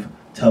move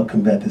to help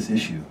combat this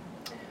issue?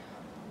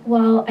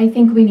 Well, I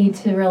think we need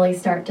to really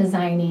start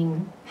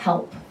designing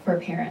help for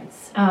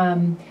parents.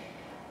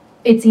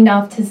 It's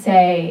enough to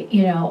say,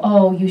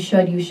 oh, you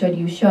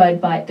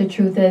should, but the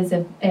truth is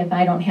if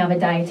I don't have a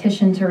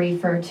dietitian to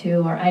refer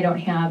to, or I don't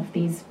have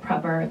these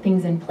proper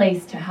things in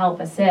place to help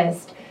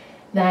assist,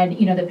 then,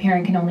 the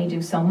parent can only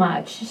do so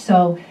much.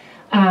 So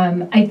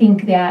I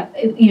think that,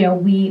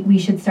 we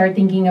should start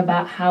thinking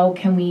about how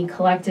can we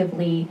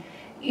collectively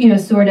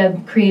sort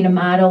of create a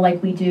model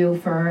like we do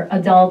for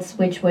adults,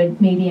 which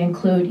would maybe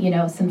include,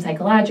 some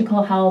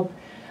psychological help,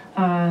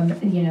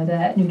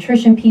 the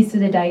nutrition piece of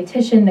the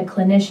dietitian, the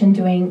clinician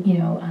doing,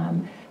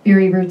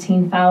 very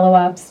routine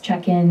follow-ups,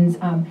 check-ins,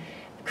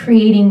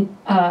 creating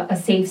a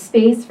safe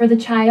space for the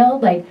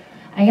child. Like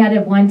I had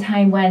it one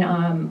time when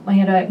I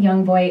had a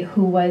young boy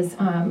who was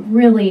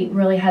really,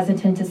 really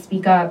hesitant to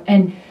speak up,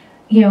 and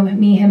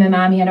him and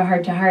mommy had a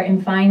heart-to-heart,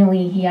 and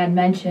finally he had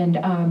mentioned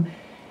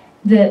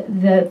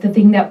the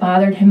thing that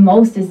bothered him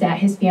most is that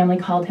his family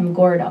called him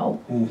Gordo.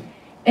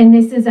 And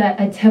this is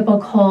a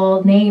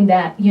typical name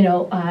that,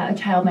 a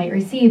child might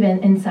receive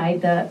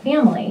inside the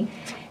family.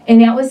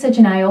 And that was such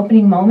an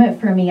eye-opening moment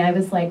for me. I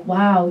was like,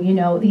 wow,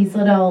 these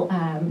little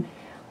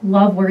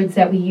love words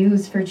that we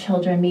use for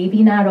children maybe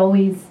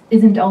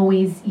isn't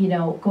always,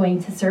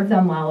 going to serve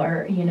them well,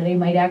 or, they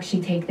might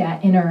actually take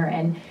that inner,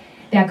 and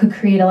that could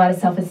create a lot of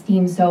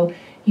self-esteem. So,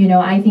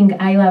 I think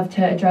I love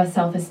to address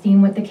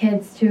self-esteem with the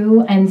kids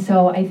too. And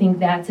so I think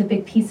that's a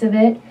big piece of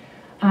it.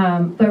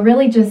 But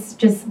really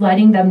just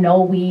letting them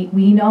know we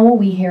know,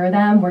 we hear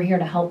them, we're here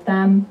to help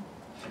them.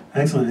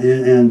 Excellent.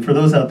 And for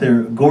those out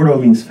there, gordo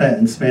means fat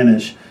in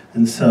Spanish.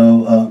 And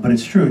so, but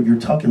it's true, you're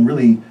talking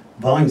really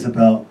volumes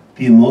about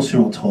the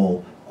emotional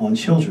toll on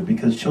children,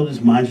 because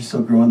children's minds are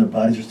still growing, their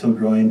bodies are still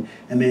growing.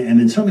 And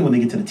then certainly when they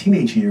get to the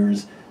teenage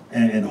years,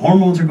 and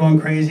hormones are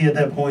going crazy at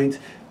that point,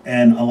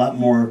 and a lot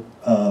more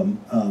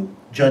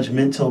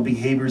judgmental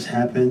behaviors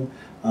happen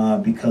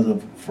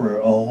for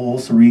a whole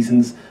host of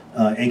reasons.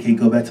 aka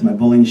go back to my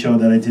bullying show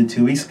that I did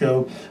 2 weeks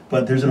ago.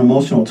 But there's an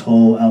emotional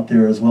toll out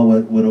there as well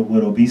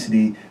with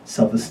obesity,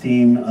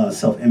 self-esteem,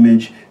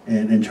 self-image,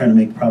 and trying to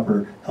make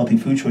proper healthy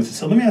food choices.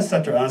 So let me ask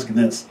Dr. Oskin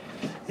this.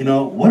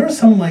 What are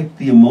some like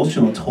the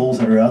emotional tolls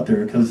that are out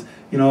there? Because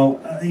we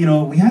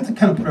have to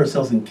kind of put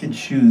ourselves in kids'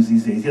 shoes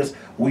these days. Yes,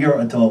 we are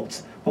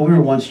adults, but we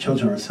were once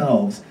children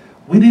ourselves.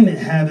 We didn't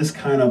have this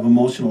kind of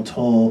emotional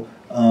toll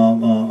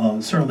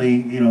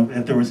Certainly,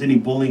 if there was any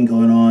bullying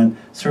going on,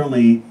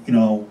 certainly,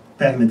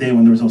 back in the day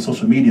when there was no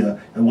social media,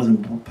 it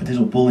wasn't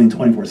potential bullying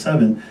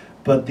 24/7.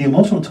 But the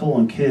emotional toll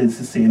on kids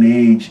this day and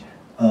age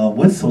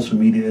with social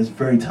media is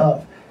very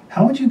tough.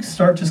 How would you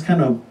start just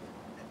kind of,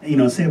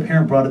 say a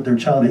parent brought their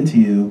child into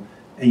you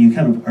and you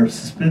kind of are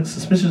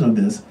suspicious of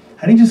this?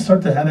 How do you just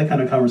start to have that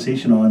kind of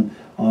conversation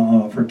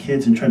for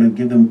kids and trying to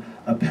give them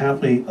a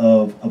pathway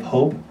of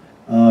hope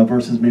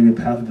versus maybe a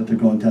pathway that they're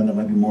going down that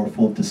might be more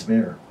full of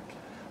despair?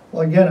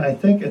 Well, again, I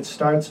think it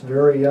starts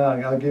very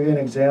young. I'll give you an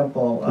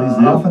example.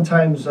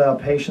 Oftentimes,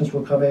 patients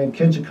will come in,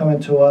 kids will come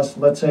into us,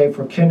 let's say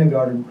for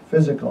kindergarten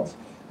physicals.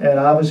 And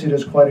obviously,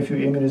 there's quite a few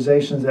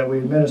immunizations that we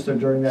administer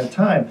during that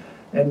time.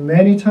 And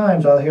many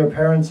times, I'll hear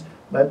parents,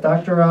 let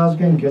Dr.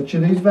 Osgen get you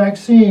these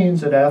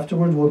vaccines, and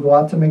afterwards, we'll go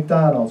out to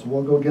McDonald's.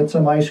 We'll go get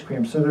some ice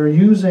cream. So they're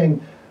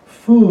using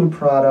food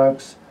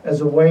products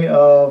as a way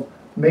of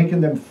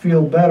making them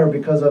feel better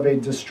because of a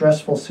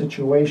distressful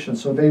situation.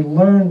 So they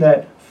learn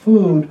that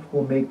food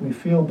will make me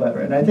feel better.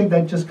 And I think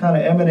that just kind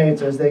of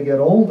emanates as they get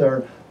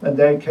older, and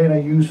they kind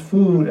of use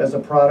food as a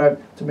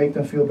product to make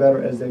them feel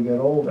better as they get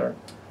older.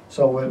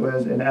 So it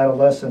was in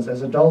adolescence,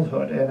 as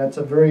adulthood, and that's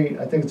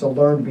I think it's a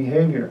learned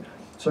behavior.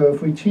 So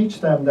if we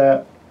teach them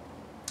that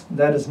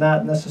is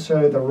not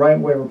necessarily the right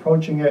way of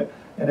approaching it,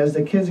 and as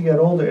the kids get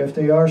older, if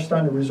they are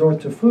starting to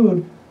resort to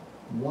food,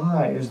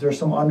 why? Is there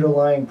some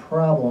underlying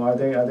problem? Are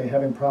they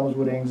having problems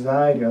with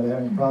anxiety? Are they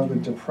having problems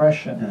with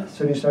depression? Yes.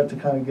 So you start to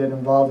kind of get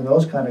involved in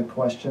those kind of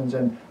questions,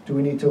 and do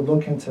we need to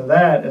look into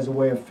that as a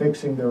way of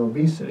fixing their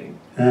obesity?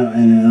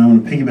 And I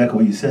want to piggyback on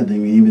what you said. I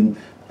mean, even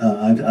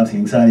obviously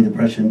anxiety,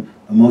 depression,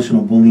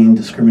 emotional bullying,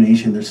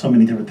 discrimination. There's so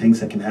many different things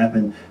that can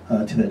happen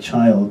to that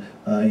child.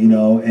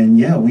 And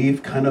yeah,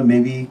 we've kind of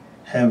maybe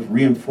have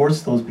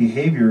reinforced those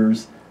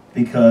behaviors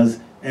because.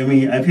 I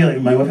mean, I feel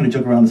like my wife and I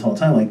joke around this all the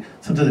time. Like,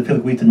 sometimes I feel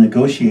like we have to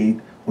negotiate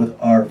with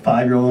our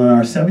 5-year-old and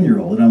our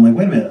 7-year-old. And I'm like,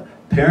 wait a minute,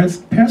 parents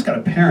got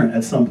to parent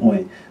at some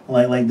point.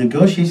 Like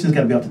negotiations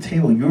got to be off the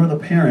table. You're the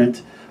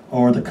parent,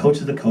 or the coach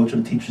is the coach, or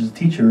the teacher is the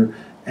teacher.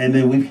 And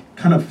then we've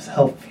kind of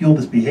helped fuel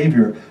this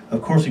behavior.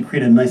 Of course, we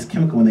create a nice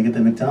chemical when they get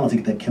that McDonald's. They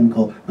get that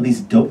chemical release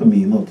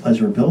dopamine, little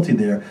pleasurability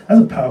there. That's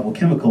a powerful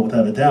chemical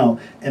without a doubt,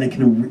 and it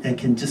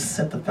can just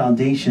set the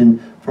foundation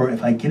for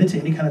if I get into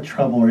any kind of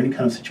trouble or any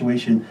kind of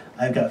situation,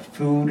 I've got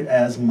food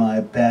as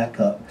my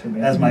backup,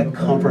 as my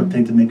comfort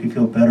thing to make me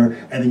feel better.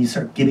 And then you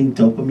start getting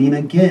dopamine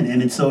again,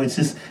 and it's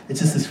just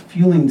this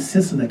fueling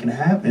system that can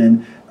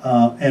happen,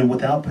 and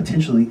without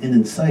potentially end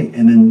in sight.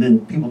 And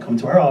then people come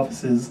to our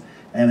offices.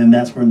 And then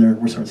that's when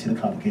we're starting to see the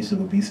complications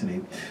of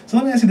obesity. So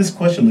let me ask you this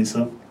question,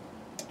 Lisa.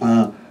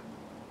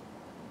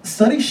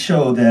 Studies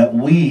show that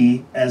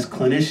we as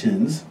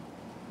clinicians,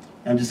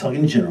 I'm just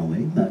talking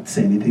generally, not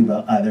saying anything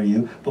about either of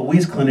you, but we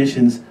as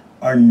clinicians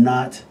are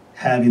not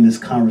having this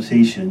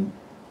conversation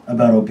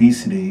about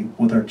obesity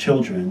with our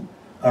children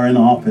or in the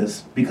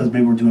office because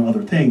maybe we're doing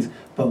other things.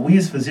 But we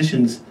as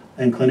physicians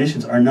and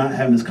clinicians are not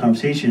having this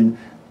conversation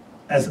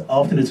as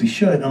often as we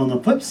should. And on the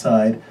flip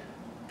side,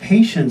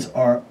 patients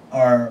are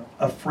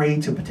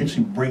afraid to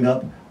potentially bring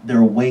up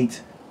their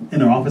weight in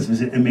their office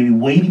visit and maybe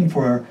waiting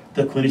for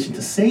the clinician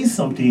to say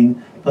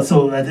something, but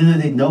so at the end of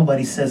the day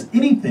nobody says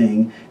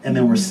anything, and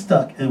then we're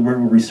stuck and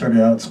we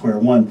started out at square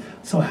one.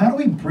 So how do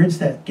we bridge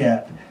that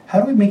gap? How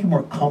do we make it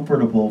more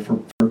comfortable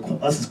for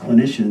us as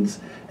clinicians,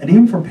 and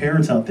even for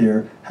parents out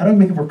there? How do we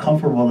make it more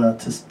comfortable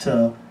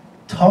to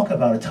talk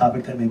about a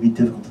topic that may be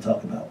difficult to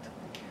talk about?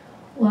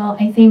 Well,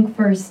 I think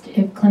first,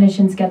 if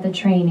clinicians get the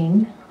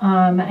training,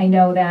 I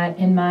know that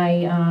in my,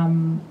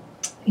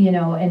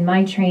 in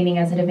my training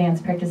as an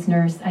advanced practice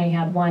nurse, I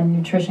had one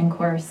nutrition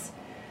course,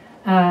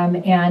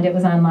 and it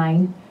was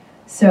online.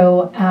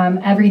 So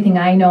everything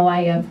I know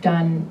I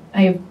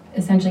have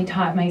essentially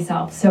taught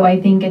myself. So I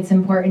think it's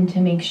important to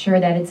make sure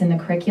that it's in the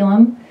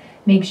curriculum,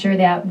 make sure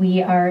that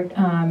we are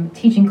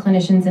teaching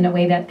clinicians in a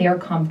way that they're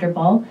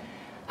comfortable.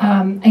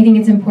 I think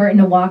it's important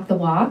to walk the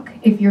walk.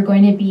 If you're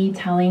going to be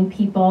telling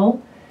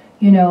people,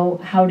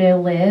 how to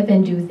live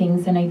and do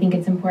things, and I think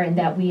it's important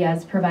that we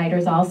as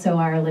providers also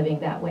are living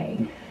that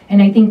way.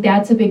 And I think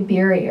that's a big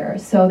barrier.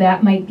 So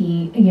that might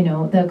be,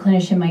 the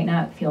clinician might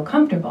not feel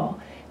comfortable,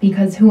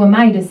 because who am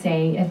I to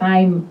say if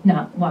I'm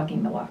not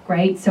walking the walk,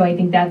 right? So I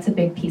think that's a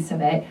big piece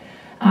of it.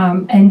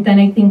 And then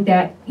I think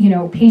that,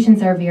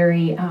 patients are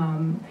very,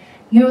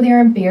 they're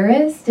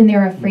embarrassed and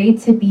they're afraid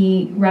to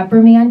be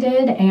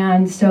reprimanded.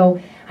 And so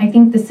I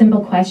think the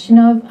simple question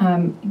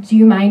of, do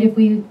you mind if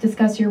we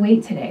discuss your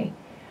weight today?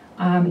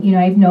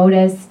 I've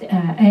noticed,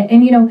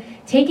 and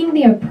taking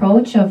the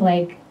approach of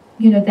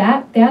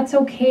that's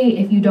okay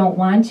if you don't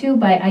want to,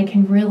 but I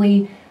can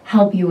really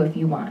help you if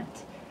you want.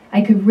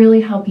 I could really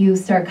help you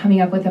start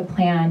coming up with a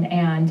plan,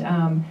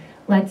 and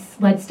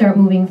let's start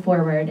moving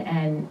forward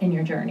and in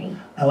your journey.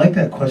 I like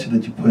that question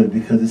that you put,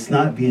 because it's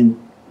not being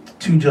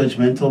too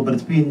judgmental, but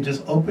it's being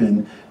just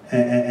open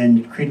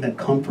and creating that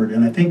comfort.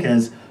 And I think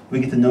as We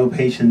get to know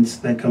patients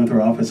that come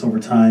through our office over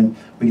time.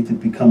 We get to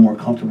become more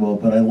comfortable.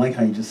 But I like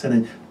how you just said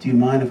it. Do you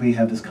mind if we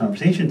have this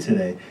conversation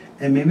today?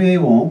 And maybe they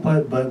won't,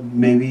 but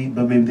maybe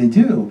they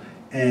do.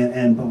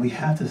 But we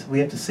have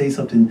to say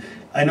something.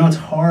 I know it's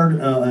hard,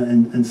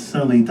 and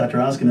certainly Dr.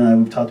 Oskin and I,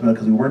 we've talked about,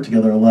 because we work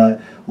together a lot,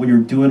 when you're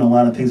doing a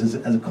lot of things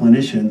as a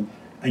clinician,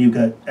 and you've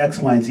got X,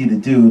 Y, and Z to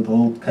do, the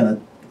old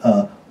kind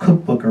of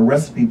cookbook or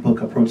recipe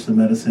book approach to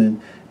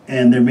medicine,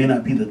 and there may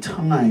not be the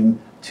time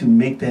to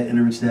make that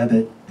intervention, to have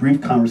that brief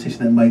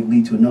conversation that might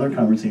lead to another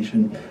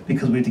conversation,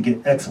 because we have to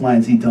get X, Y,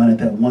 and Z done at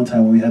that one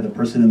time when we have the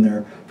person in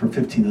there for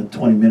 15 to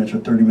 20 minutes or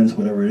 30 minutes,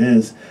 whatever it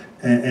is.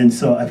 And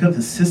so I feel like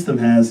the system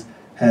has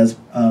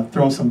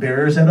thrown some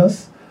barriers at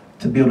us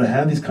to be able to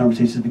have these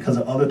conversations because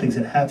of other things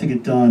that have to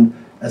get done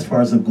as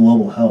far as the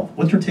global health.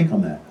 What's your take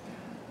on that?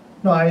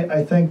 No,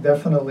 I think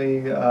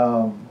definitely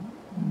the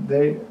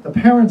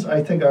parents,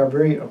 I think, are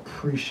very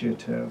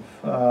appreciative.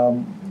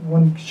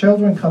 When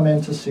children come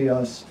in to see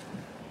us,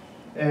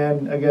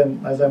 and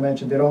again, as I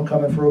mentioned, they don't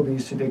come in for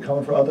obesity, they come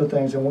in for other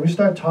things. And when we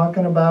start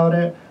talking about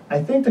it,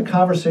 I think the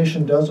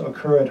conversation does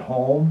occur at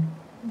home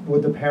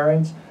with the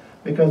parents.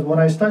 Because when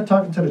I start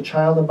talking to the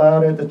child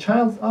about it, the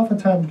child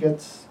oftentimes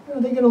gets,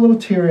 they get a little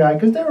teary-eyed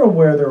because they're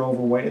aware they're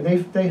overweight.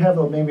 They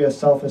have maybe a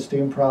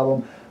self-esteem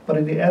problem. But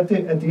at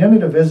the end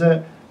of the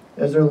visit,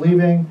 as they're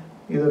leaving,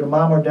 either the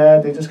mom or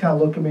dad, they just kind of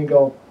look at me and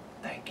go,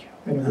 "Thank you,"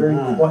 in a very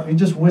quiet. You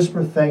just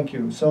whisper "thank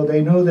you," so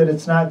they know that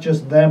it's not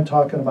just them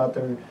talking about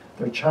their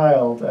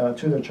child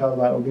to their child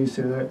about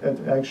obesity.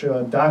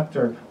 Actually, a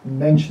doctor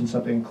mentioned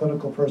something, a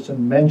clinical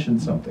person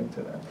mentioned something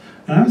to them.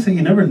 And I would say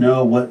you never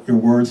know what your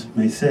words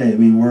may say. I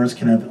mean, words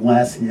can have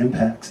lasting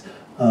impacts.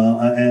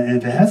 And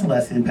if it has a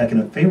lasting impact in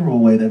a favorable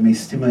way that may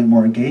stimulate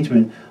more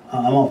engagement,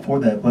 I'm all for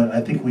that. But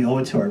I think we owe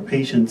it to our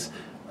patients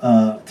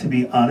to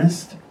be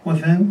honest with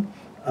them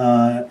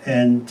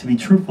and to be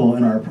truthful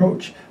in our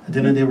approach. At the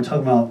end of the day, we're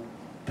talking about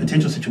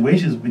potential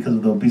situations because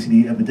of the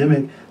obesity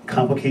epidemic,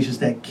 complications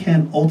that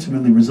can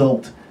ultimately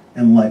result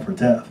in life or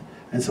death.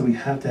 And so we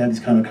have to have these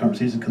kind of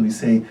conversations because we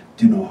say,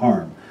 do no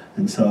harm.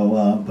 And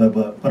so,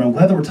 but I'm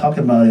glad that we're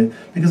talking about it,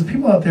 because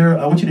people out there,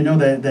 I want you to know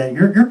that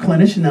your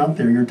clinician out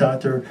there, your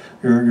doctor,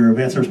 your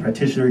advanced nurse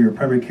practitioner, your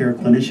primary care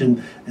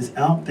clinician is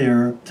out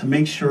there to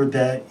make sure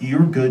that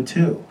you're good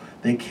too.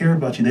 They care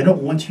about you. They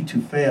don't want you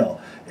to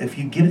fail. If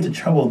you get into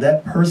trouble,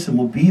 that person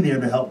will be there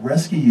to help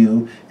rescue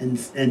you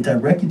and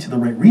direct you to the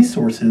right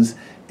resources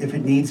if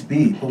it needs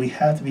be. But we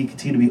have to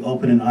continue to be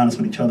open and honest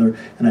with each other.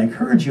 And I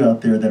encourage you out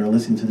there that are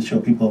listening to the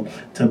show, people,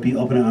 to be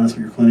open and honest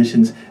with your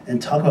clinicians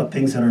and talk about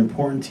things that are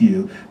important to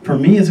you. For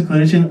me as a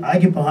clinician, I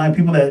get behind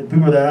people that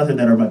are out there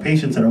that are my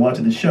patients that are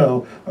watching the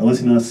show or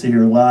listening to us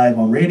here live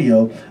on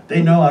radio.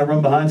 They know I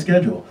run behind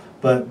schedule.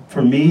 But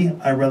for me,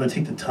 I'd rather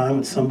take the time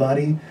with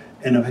somebody,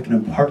 and if I can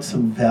impart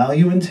some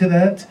value into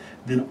that,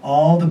 then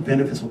all the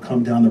benefits will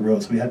come down the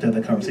road. So we have to have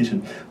that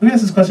conversation. Let me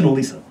ask this question to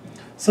Lisa.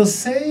 So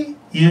say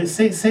you were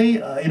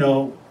talking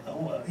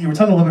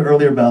a little bit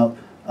earlier about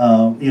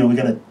we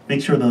got to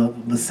make sure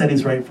the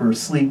setting's right for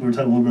sleep. We were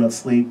talking a little bit about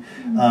sleep,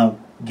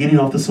 getting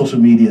off the social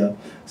media.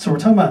 So we're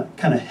talking about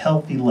kind of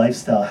healthy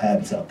lifestyle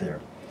habits out there.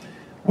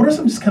 What are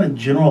some just kind of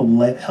general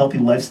healthy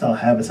lifestyle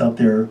habits out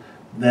there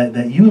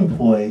that you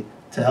employ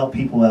to help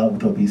people out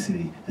with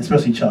obesity,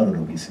 especially childhood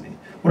obesity?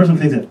 What are some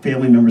things that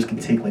family members can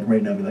take like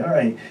right now and be like, all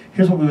right,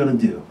 here's what we're going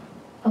to do?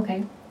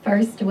 Okay.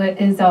 First, what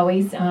is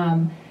always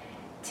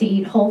to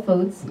eat whole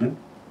foods. Okay.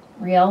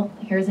 Real.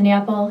 Here's an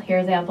apple.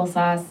 Here's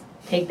applesauce.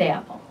 Take the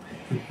apple.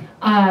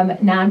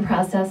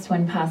 Non-processed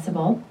when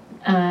possible.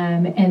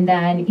 And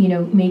then,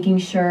 making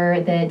sure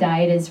the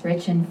diet is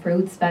rich in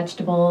fruits,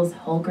 vegetables,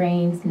 whole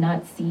grains,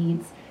 nuts,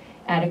 seeds.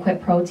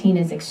 Adequate protein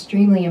is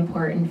extremely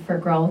important for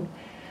growth.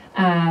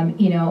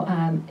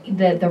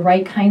 The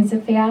right kinds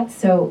of fats.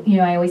 So,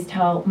 I always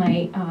tell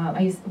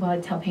I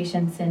tell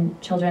patients and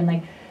children,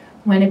 like,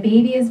 when a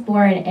baby is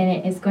born and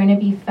it is going to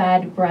be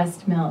fed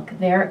breast milk,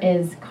 there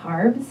is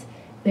carbs,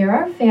 there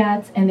are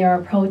fats, and there are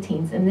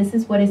proteins. And this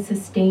is what is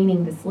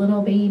sustaining this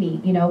little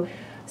baby,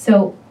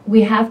 So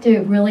we have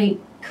to really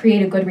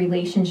create a good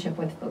relationship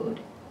with food.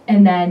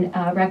 And then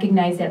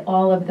recognize that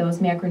all of those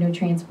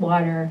macronutrients,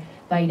 water,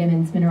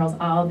 vitamins, minerals,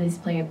 all of these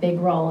play a big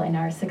role in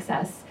our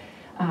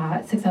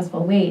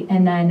successful weight.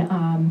 And then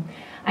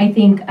I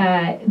think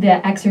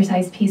the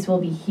exercise piece will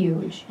be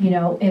huge.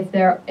 If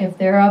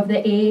they're of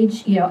the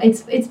age,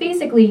 it's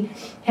basically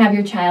have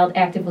your child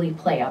actively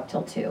play up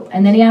till 2,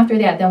 and then after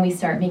that, then we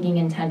start making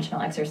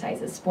intentional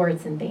exercises,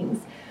 sports and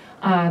things.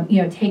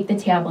 Take the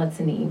tablets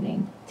in the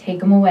evening, take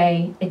them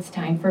away. It's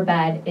time for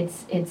bed.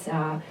 It's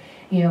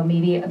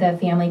maybe the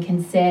family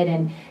can sit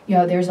and,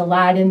 there's a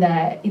lot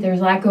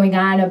going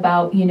on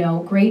about,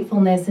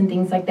 gratefulness and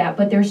things like that,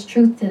 but there's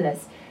truth to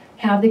this.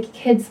 Have the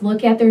kids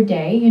look at their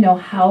day,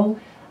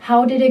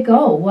 how did it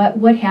go?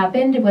 What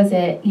happened? Was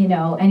it,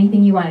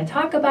 anything you want to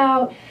talk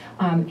about?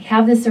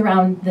 Have this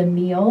around the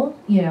meal,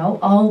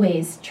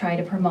 always try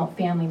to promote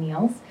family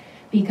meals,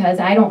 because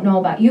I don't know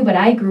about you, but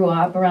I grew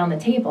up around the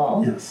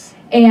table. Yes.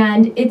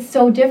 And it's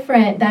so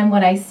different than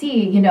what I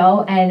see,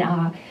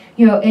 and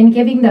and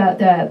giving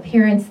the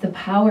parents the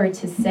power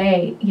to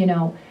say,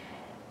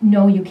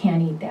 no, you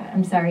can't eat that.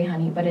 I'm sorry,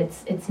 honey, but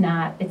it's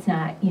not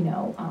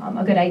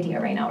a good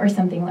idea right now, or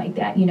something like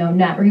that.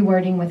 Not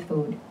rewarding with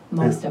food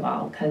most of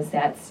all, because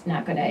that's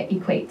not going to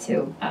equate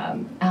to a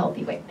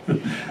healthy weight,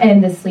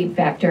 and the sleep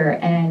factor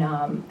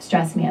and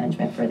stress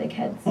management for the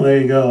kids. Well, there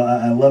you go.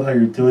 I love how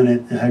you're doing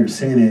it and how you're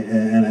saying it,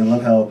 and I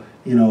love how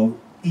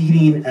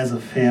eating as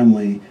a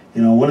family.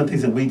 One of the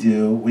things that we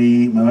do,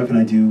 my wife and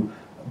I do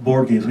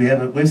board games. We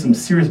have some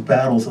serious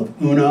battles of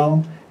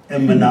Uno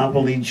and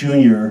Monopoly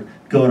Junior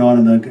going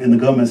on in the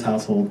Gomez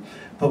household,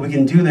 but we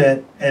can do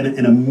that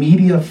in a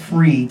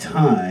media-free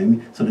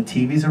time. So the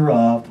TVs are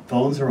off, the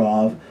phones are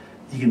off.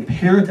 You can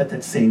parent at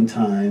that same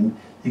time.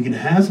 You can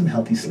have some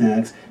healthy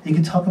snacks. You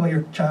can talk about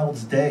your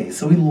child's day.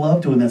 So we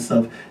love doing that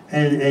stuff.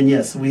 And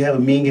yes, we have a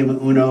mean game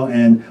of Uno,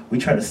 and we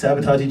try to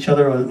sabotage each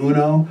other on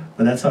Uno,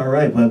 but that's all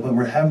right. But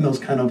we're having those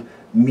kind of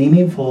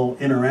meaningful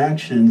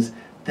interactions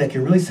that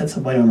can really set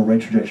somebody on the right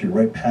trajectory,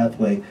 right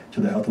pathway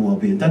to their health and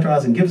well-being. Dr.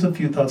 Osmond, give us a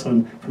few thoughts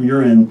from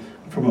your end,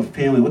 from a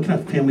family. What can a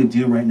family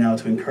do right now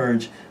to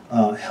encourage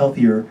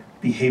healthier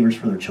behaviors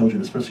for their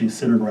children, especially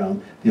centered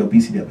around the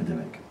obesity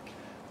epidemic?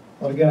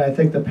 Well, again, I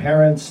think the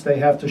parents, they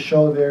have to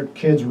show their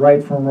kids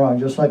right from wrong,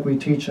 just like we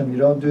teach them, you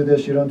don't do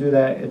this, you don't do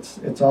that.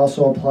 It's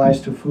also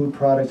applies to food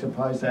products, it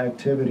applies to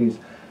activities.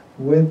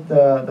 With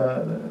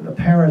the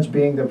parents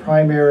being the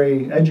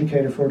primary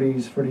educator for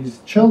these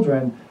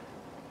children,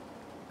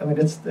 I mean,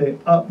 it's the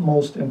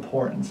utmost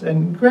importance.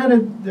 And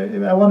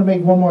granted, I want to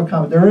make one more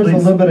comment. There is a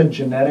little bit of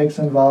genetics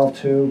involved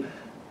too.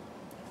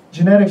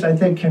 Genetics, I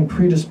think, can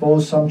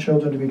predispose some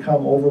children to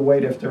become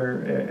overweight if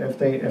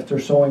they're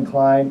so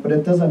inclined, but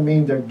it doesn't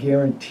mean they're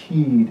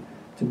guaranteed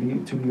to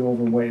be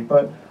overweight.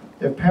 But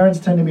if parents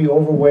tend to be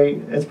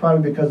overweight, it's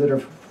probably because of their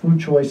food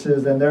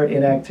choices and their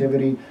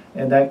inactivity,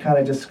 and that kind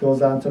of just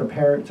goes on to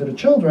the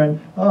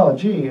children. Oh,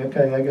 gee,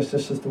 okay, I guess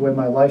this is the way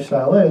my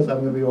lifestyle is. I'm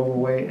going to be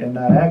overweight and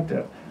not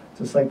active.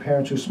 Just like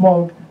parents who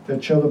smoke, their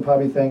children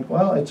probably think,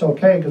 well, it's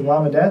okay because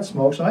mom and dad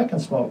smoke, so I can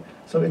smoke.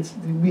 So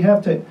we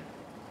have to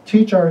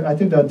teach I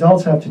think the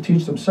adults have to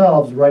teach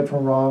themselves right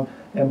from wrong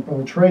and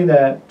portray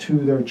that to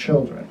their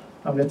children.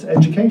 I mean, it's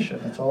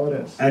education. That's all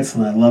it is.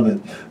 Excellent. I love it.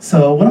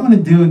 So what I'm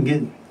going to do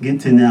and get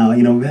to now,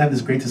 we have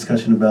this great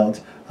discussion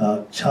about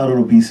childhood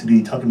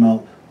obesity, talking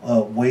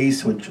about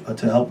ways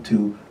to help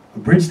to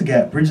bridge the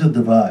gap, bridge the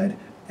divide,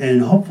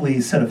 and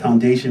hopefully set a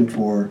foundation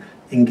for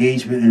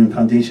engagement and a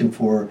foundation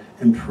for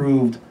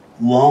improved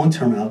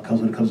long-term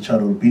outcomes when it comes to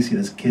childhood obesity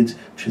as kids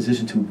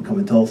transition to become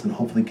adults and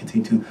hopefully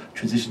continue to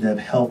transition to have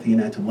healthy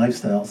and active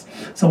lifestyles.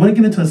 So I want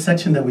to get into a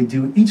section that we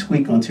do each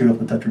week on To Your Health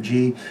with Dr.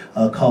 G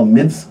called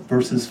Myths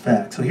versus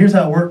Facts. So here's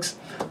how it works.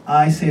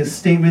 I say a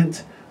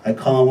statement. I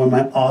call on one of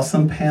my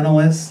awesome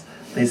panelists.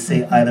 They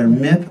say either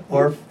myth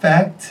or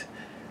fact.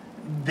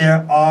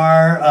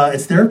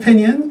 It's their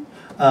opinion,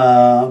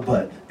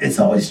 but it's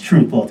always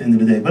truthful at the end of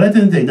the day. But at the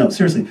end of the day, no,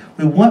 seriously,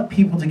 we want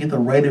people to get the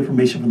right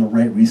information from the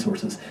right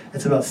resources.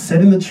 It's about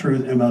setting the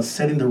truth and about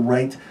setting the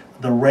right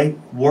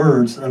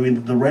words,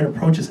 the right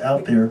approaches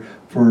out there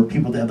for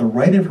people to have the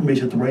right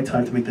information at the right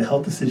time to make the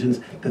health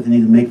decisions that they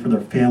need to make for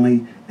their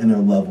family and their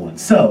loved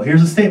ones. So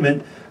here's a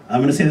statement.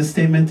 I'm going to say this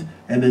statement,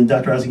 and then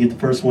Dr. Oz, you get the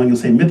first one. You'll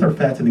say myth or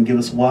fact, and then give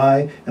us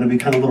why. It'll be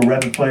kind of a little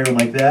rapid fire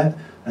like that,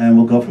 and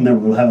we'll go from there.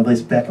 We'll have a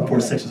nice back and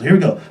forth section. So here we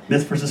go.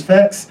 Myth versus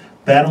facts.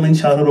 Battling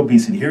childhood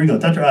obesity. Here we go.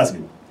 Dr.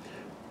 Osmond.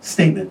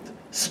 Statement.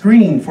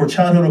 Screening for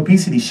childhood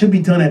obesity should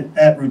be done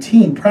at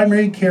routine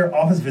primary care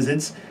office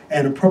visits,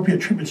 and appropriate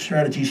treatment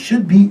strategies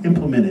should be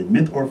implemented.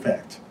 Myth or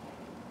fact?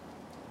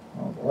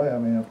 Oh boy,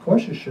 of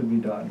course it should be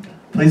done.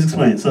 Please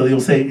explain. So you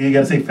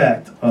got to say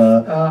fact.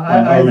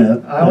 I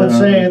would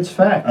say it's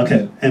fact.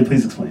 Okay, and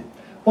please explain.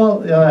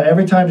 Well,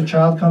 every time the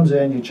child comes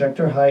in, you check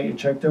their height, you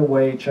check their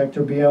weight, check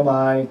their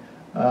BMI.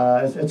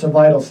 It's a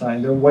vital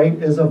sign. Their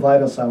weight is a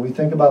vital sign. We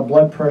think about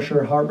blood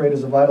pressure, heart rate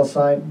is a vital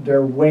sign.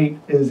 Their weight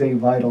is a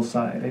vital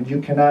sign, and you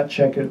cannot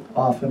check it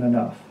often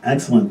enough.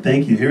 Excellent.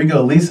 Thank you. Here we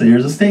go. Lisa,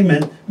 here's a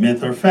statement.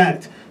 Myth or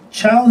fact?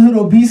 Childhood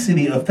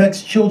obesity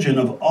affects children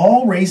of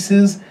all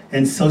races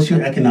and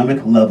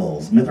socioeconomic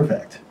levels. Myth or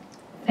fact?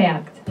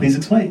 Fact. Please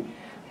explain.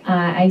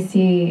 I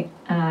see,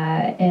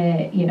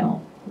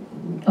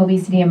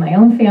 obesity in my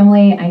own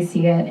family. I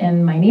see it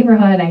in my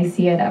neighborhood. I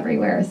see it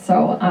everywhere.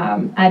 So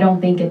I don't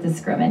think it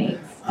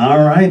discriminates. All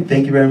right.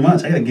 Thank you very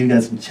much. I got to give you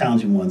guys some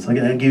challenging ones. I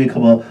got to give you a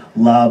couple of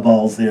lob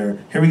balls there.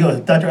 Here we go.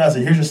 Dr.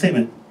 Osmond, here's your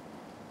statement.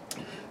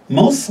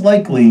 Most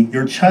likely,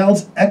 your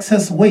child's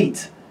excess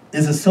weight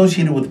is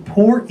associated with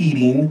poor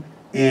eating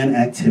and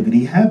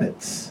activity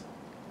habits.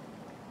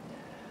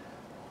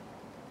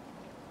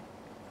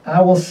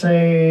 I will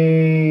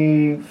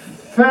say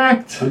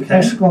fact.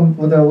 Okay.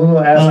 With a little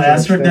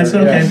asterisk. Next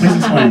one. Okay, please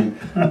explain.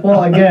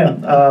 Well,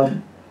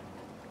 again,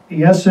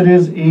 yes, it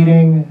is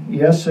eating.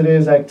 Yes, it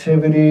is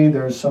activity.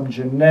 There's some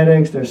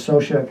genetics. There's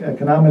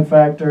socioeconomic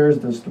factors.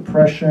 There's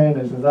depression.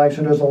 There's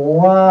anxiety. There's a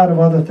lot of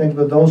other things,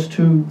 but those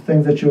two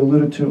things that you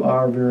alluded to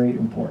are very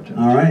important.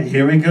 All right,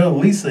 here we go.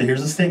 Lisa,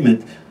 here's a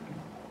statement.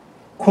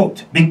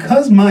 quote,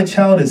 because my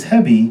child is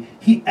heavy,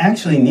 he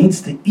actually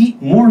needs to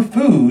eat more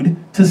food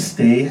to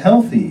stay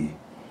healthy.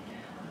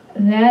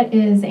 That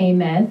is a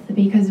myth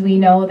because we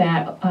know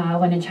that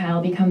when a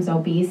child becomes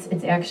obese,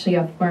 it's actually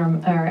a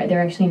form, or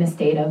they're actually in a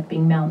state of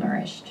being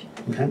malnourished.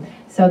 Okay.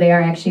 So they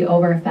are actually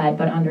overfed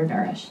but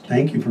undernourished.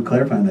 Thank you for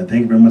clarifying that.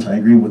 Thank you very much. I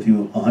agree with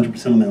you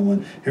 100% on that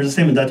one. Here's a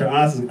statement, Dr.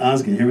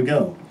 Osgood. Here we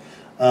go.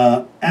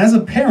 As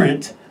a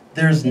parent,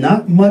 there's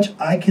not much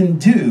I can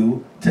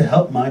do to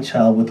help my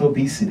child with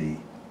obesity.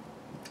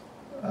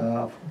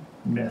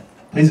 Myth.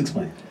 Please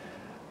explain.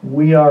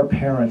 We are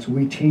parents.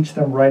 We teach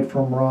them right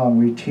from wrong.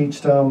 We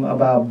teach them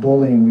about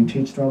bullying. We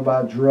teach them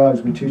about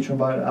drugs. We teach them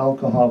about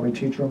alcohol. We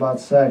teach them about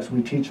sex.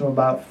 We teach them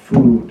about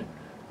food.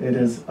 It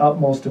is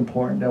utmost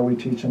important that we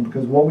teach them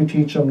because what we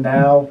teach them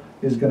now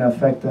is going to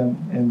affect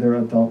them in their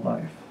adult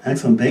life.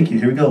 Excellent. Thank you.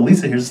 Here we go.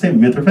 Lisa, here's a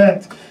statement. Myth or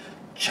fact?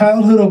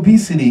 Childhood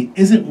obesity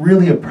isn't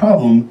really a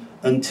problem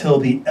until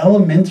the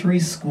elementary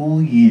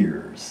school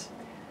years.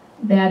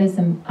 That is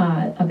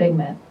a big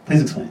myth.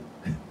 Please explain.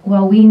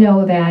 Well, we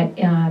know that,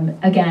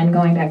 again,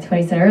 going back to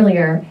what I said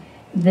earlier,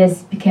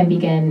 this can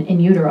begin in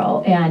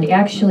utero. And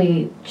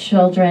actually,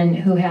 children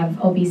who have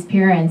obese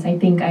parents, I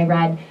think I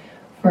read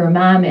for a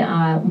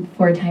mom,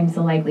 4 times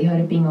the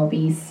likelihood of being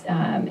obese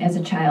as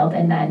a child,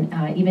 and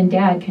then even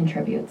dad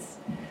contributes.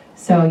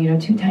 So,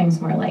 2 times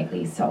more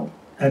likely. So.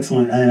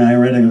 Excellent. And I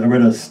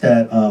read a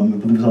stat, I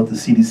believe it was off the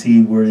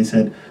CDC, where they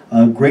said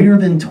greater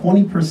than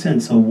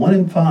 20%, so 1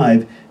 in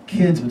 5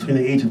 kids between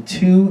the age of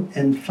 2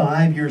 and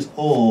 5 years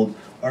old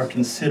are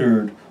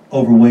considered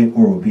overweight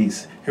or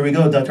obese. Here we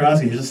go, Dr.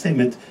 Osgood. Here's a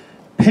statement.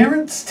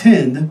 Parents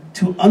tend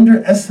to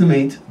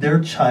underestimate their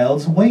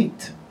child's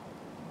weight.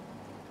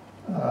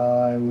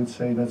 I would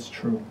say that's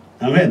true.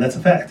 Okay, that's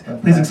a fact.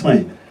 Please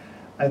explain.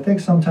 I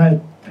think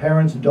sometimes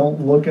parents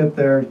don't look at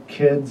their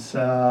kids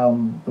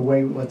the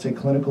way, let's say,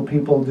 clinical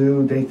people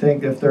do. They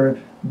think if they're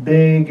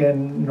big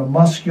and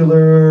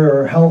muscular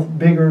or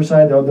bigger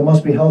side, they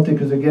must be healthy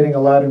because they're getting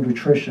a lot of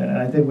nutrition. And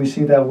I think we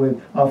see that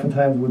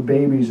oftentimes with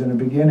babies in the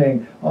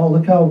beginning. Oh,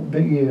 look how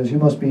big he is. He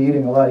must be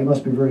eating a lot. He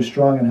must be very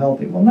strong and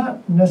healthy. Well,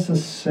 not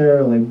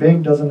necessarily.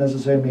 Big doesn't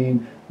necessarily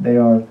mean they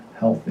are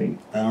healthy.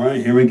 All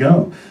right, here we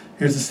go.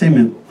 Here's a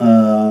statement,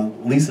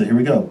 Lisa, here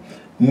we go.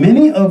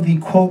 Many of the,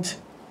 quote,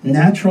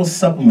 natural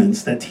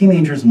supplements that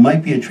teenagers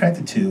might be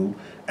attracted to,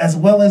 as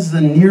well as the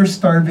near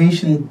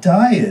starvation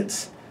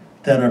diets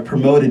that are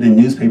promoted in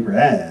newspaper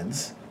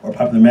ads or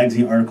popular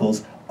magazine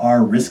articles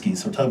are risky.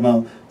 So we're talking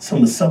about some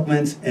of the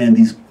supplements and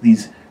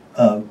these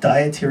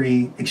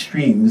dietary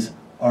extremes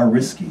are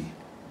risky.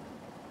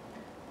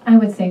 I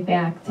would say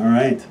fact. All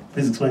right,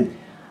 please explain.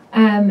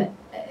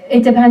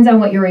 It depends on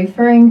what you're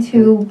referring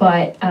to,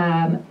 but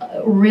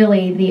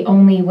really the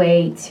only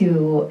way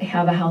to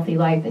have a healthy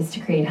life is to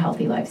create a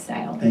healthy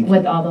lifestyle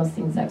with all those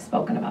things I've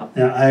spoken about.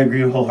 Yeah, I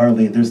agree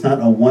wholeheartedly. There's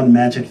not a one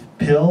magic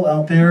pill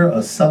out there,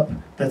 a sup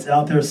that's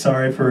out there.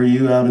 Sorry for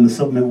you out in the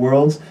supplement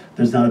worlds.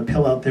 There's not a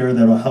pill out there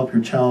that'll help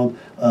your child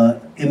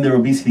in their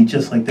obesity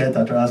just like that.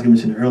 Dr. Osgood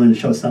mentioned earlier in the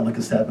show, it's not like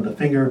a snap of the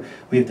finger.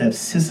 We have to have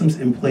systems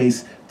in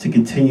place to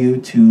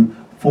continue to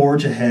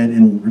forge ahead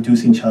in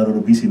reducing childhood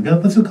obesity.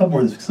 Let's do a couple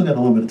more of this. We still got a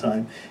little bit of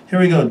time.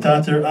 Here we go.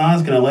 Dr.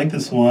 Osgood, I like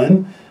this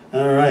one.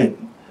 All right.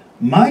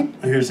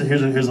 Here's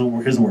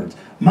the words.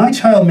 My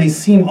child may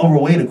seem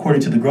overweight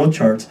according to the growth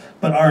charts,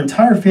 but our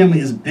entire family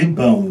is big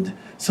boned,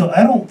 so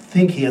I don't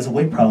think he has a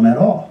weight problem at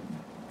all.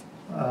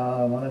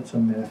 Well, that's a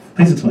myth.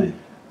 Please explain.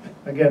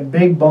 Again,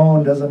 big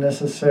bone doesn't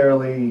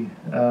necessarily,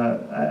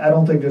 I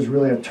don't think there's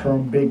really a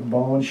term big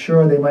bone.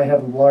 Sure, they might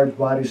have a large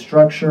body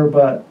structure,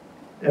 but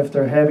if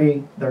they're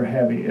heavy, they're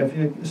heavy.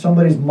 If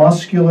somebody's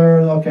muscular,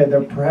 okay,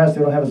 perhaps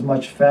they don't have as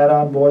much fat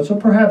on board, so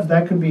perhaps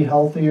that could be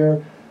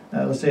healthier.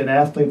 Let's say an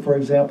athlete, for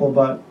example,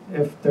 but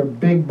if they're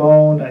big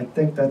boned, I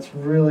think that's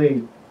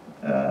really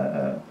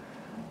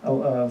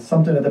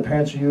something that the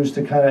parents use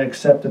to kind of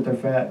accept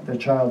that their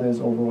child is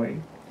overweight.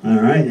 All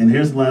right, and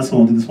here's the last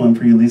one. We'll do this one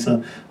for you,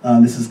 Lisa.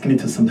 This is getting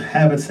to some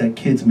habits that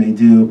kids may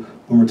do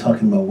when we're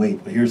talking about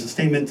weight. But here's the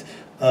statement.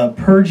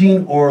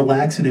 Purging or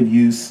laxative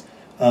use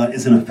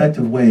is an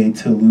effective way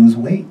to lose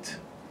weight.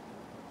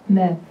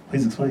 Myth.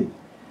 Please explain.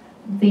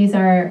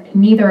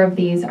 Neither of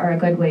these are a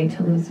good way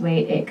to lose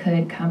weight. It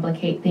could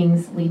complicate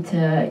things, lead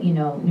to,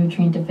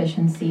 nutrient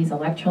deficiencies,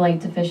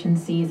 electrolyte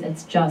deficiencies.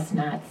 It's just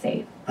not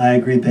safe. I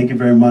agree. Thank you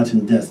very much.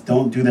 And yes,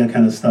 don't do that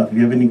kind of stuff. If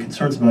you have any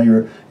concerns about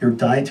your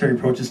dietary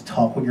approaches,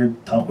 talk with your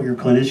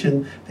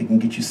clinician. They can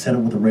get you set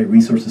up with the right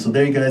resources. So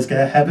there you guys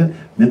gotta have it.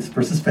 Myths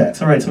versus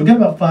facts. All right, so we've got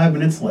about 5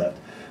 minutes left.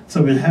 So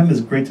we've been having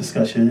this great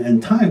discussion,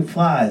 and time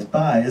flies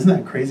by. Isn't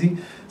that crazy?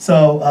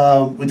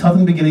 So we talked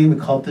in the beginning. We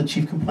called it the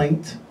chief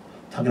complaint,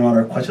 talking about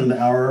our question of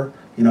the hour.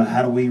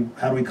 How do we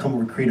come up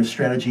with creative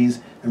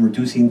strategies in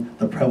reducing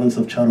the prevalence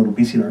of childhood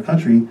obesity in our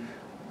country?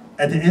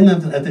 At the end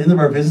of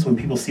our visits, when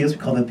people see us, we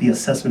call it the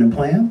assessment and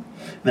plan.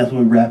 And that's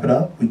when we wrap it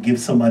up. We give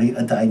somebody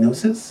a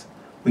diagnosis,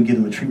 we give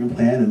them a treatment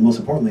plan, and most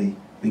importantly,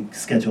 we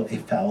schedule a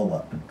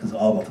follow-up, because it's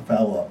all about the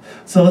follow-up.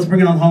 So let's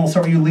bring it on home. We'll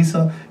start with you,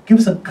 Lisa. Give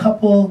us a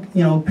couple,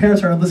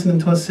 parents are listening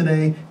to us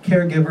today,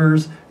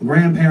 caregivers,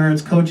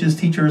 grandparents, coaches,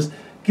 teachers.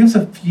 Give us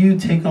a few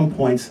take-home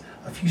points,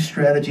 a few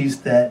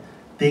strategies that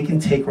they can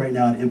take right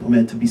now and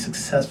implement to be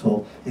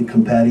successful in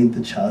combating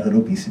the childhood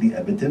obesity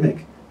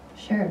epidemic.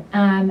 Sure.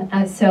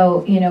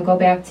 So, go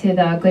back to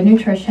the good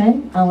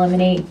nutrition,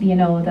 eliminate,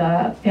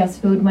 the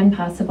fast food when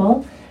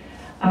possible.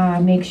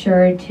 Make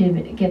sure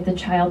to get the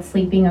child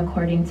sleeping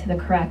according to the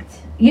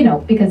correct,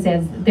 because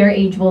as their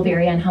age will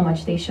vary on how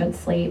much they should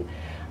sleep.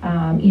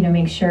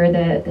 Make sure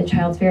that the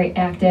child's very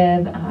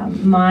active,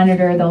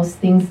 monitor those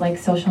things like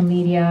social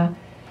media.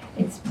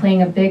 It's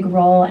playing a big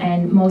role,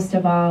 and most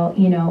of all,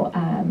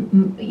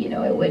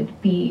 it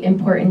would be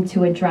important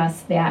to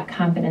address that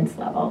confidence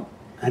level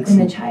in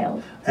the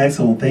child.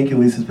 Excellent. Thank you,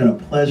 Lisa. It's been a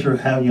pleasure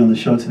having you on the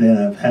show today,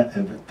 and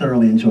I've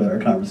thoroughly enjoyed our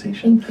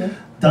conversation. Thank you.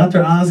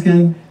 Dr.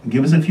 Osgen,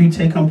 give us a few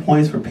take-home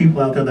points for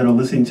people out there that are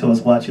listening to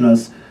us, watching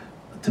us,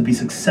 to be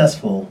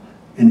successful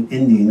in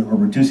ending or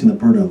reducing the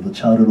burden of the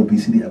childhood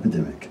obesity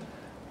epidemic.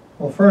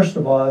 Well, first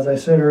of all, as I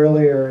said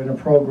earlier in the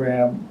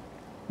program,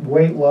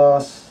 weight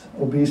loss,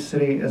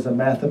 obesity is a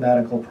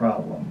mathematical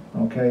problem,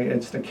 okay?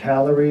 It's the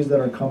calories that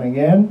are coming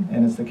in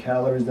and it's the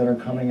calories that are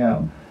coming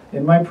out.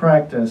 In my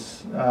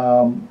practice,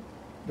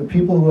 the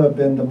people who have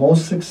been the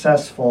most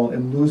successful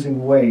in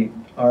losing weight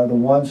are the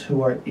ones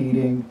who are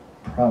eating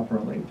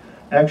properly.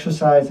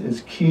 Exercise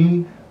is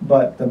key,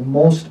 but the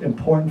most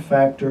important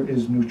factor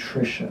is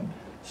nutrition.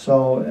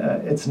 So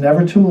it's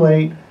never too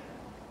late.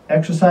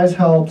 Exercise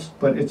helps,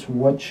 but it's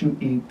what you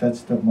eat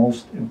that's the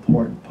most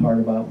important part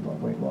about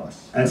weight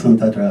loss. Excellent,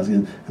 Dr.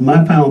 Osgen. And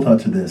my final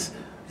thoughts are this.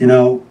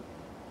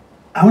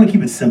 I want to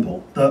keep it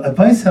simple. The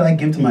advice that I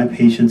give to my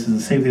patients is the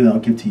same thing that I'll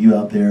give to you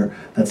out there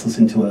that's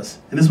listening to us.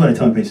 And this is what I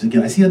tell my patients.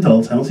 Again, I see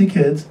adults, I don't see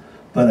kids,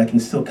 but I can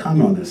still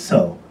comment on this.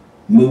 So,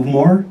 move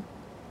more,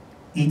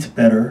 eat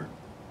better,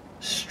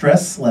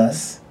 stress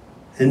less,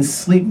 and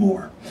sleep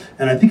more.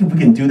 And I think if we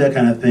can do that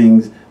kind of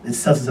things, it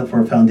sets us up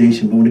for a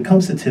foundation. But when it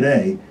comes to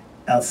today,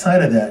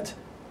 outside of that,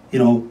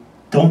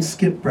 don't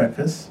skip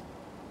breakfast,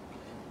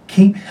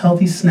 keep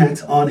healthy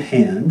snacks on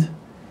hand,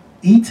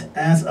 eat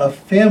as a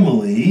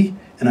family,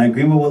 and I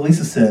agree with what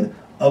Lisa said,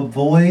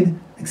 avoid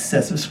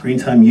excessive screen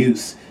time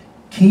use.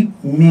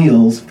 Keep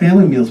meals,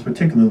 family meals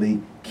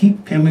particularly,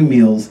 keep family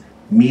meals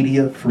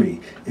media free.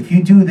 If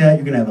you do that,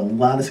 you're going to have a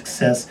lot of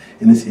success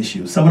in this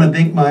issue. So I want to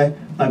thank my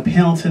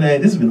panel today.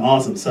 This has been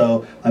awesome.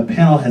 So my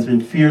panel has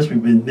been fierce.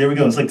 There we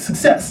go. It's like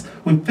success.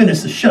 We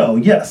finished the show,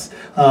 yes.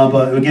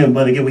 But again,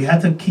 we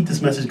have to keep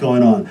this message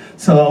going on.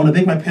 So I want to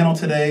thank my panel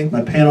today.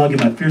 My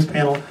fierce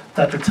panel,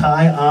 Dr.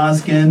 Ty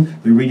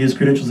Osgen. We read his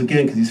credentials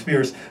again because he's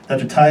fierce.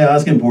 Dr. Ty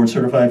Osgen, board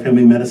certified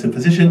family medicine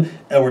physician,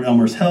 Edward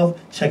Elmhurst Health.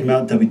 Check him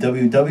out,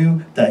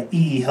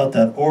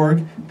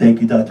 www.eehealth.org.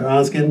 Thank you, Dr.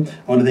 Osgen. I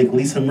want to thank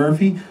Lisa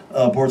Murphy,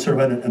 board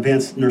certified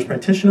advanced nurse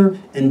practitioner,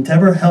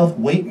 Endeavor Health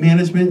Weight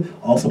Management,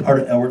 also part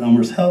of Edward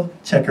Elmhurst Health.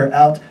 Check her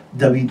out,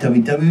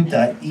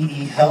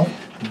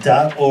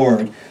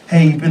 www.eehealth.org.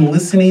 Hey, you've been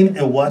listening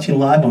and watching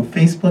live on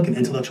Facebook and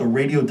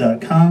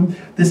intellectualradio.com.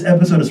 This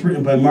episode is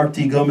written by Mark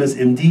D. Gomez,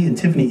 MD, and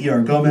Tiffany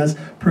E.R. Gomez.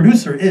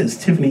 Producer is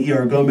Tiffany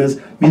E.R.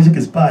 Gomez. Music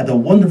is by the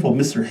wonderful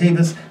Mr.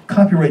 Havis.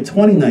 Copyright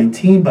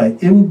 2019 by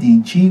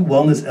MDG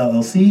Wellness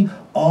LLC.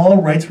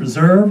 All rights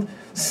reserved.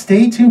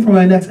 Stay tuned for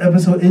my next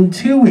episode in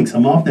 2 weeks.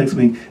 I'm off next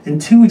week. In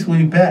 2 weeks, we'll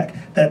be back.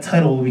 That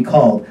title will be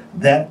called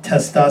That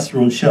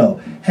Testosterone Show.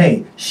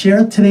 Hey,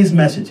 share today's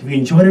message. If you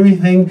enjoyed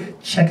everything,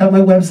 check out my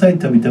website,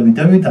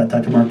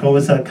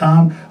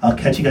 www.drmarkgomez.com. I'll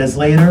catch you guys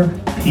later.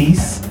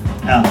 Peace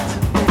out.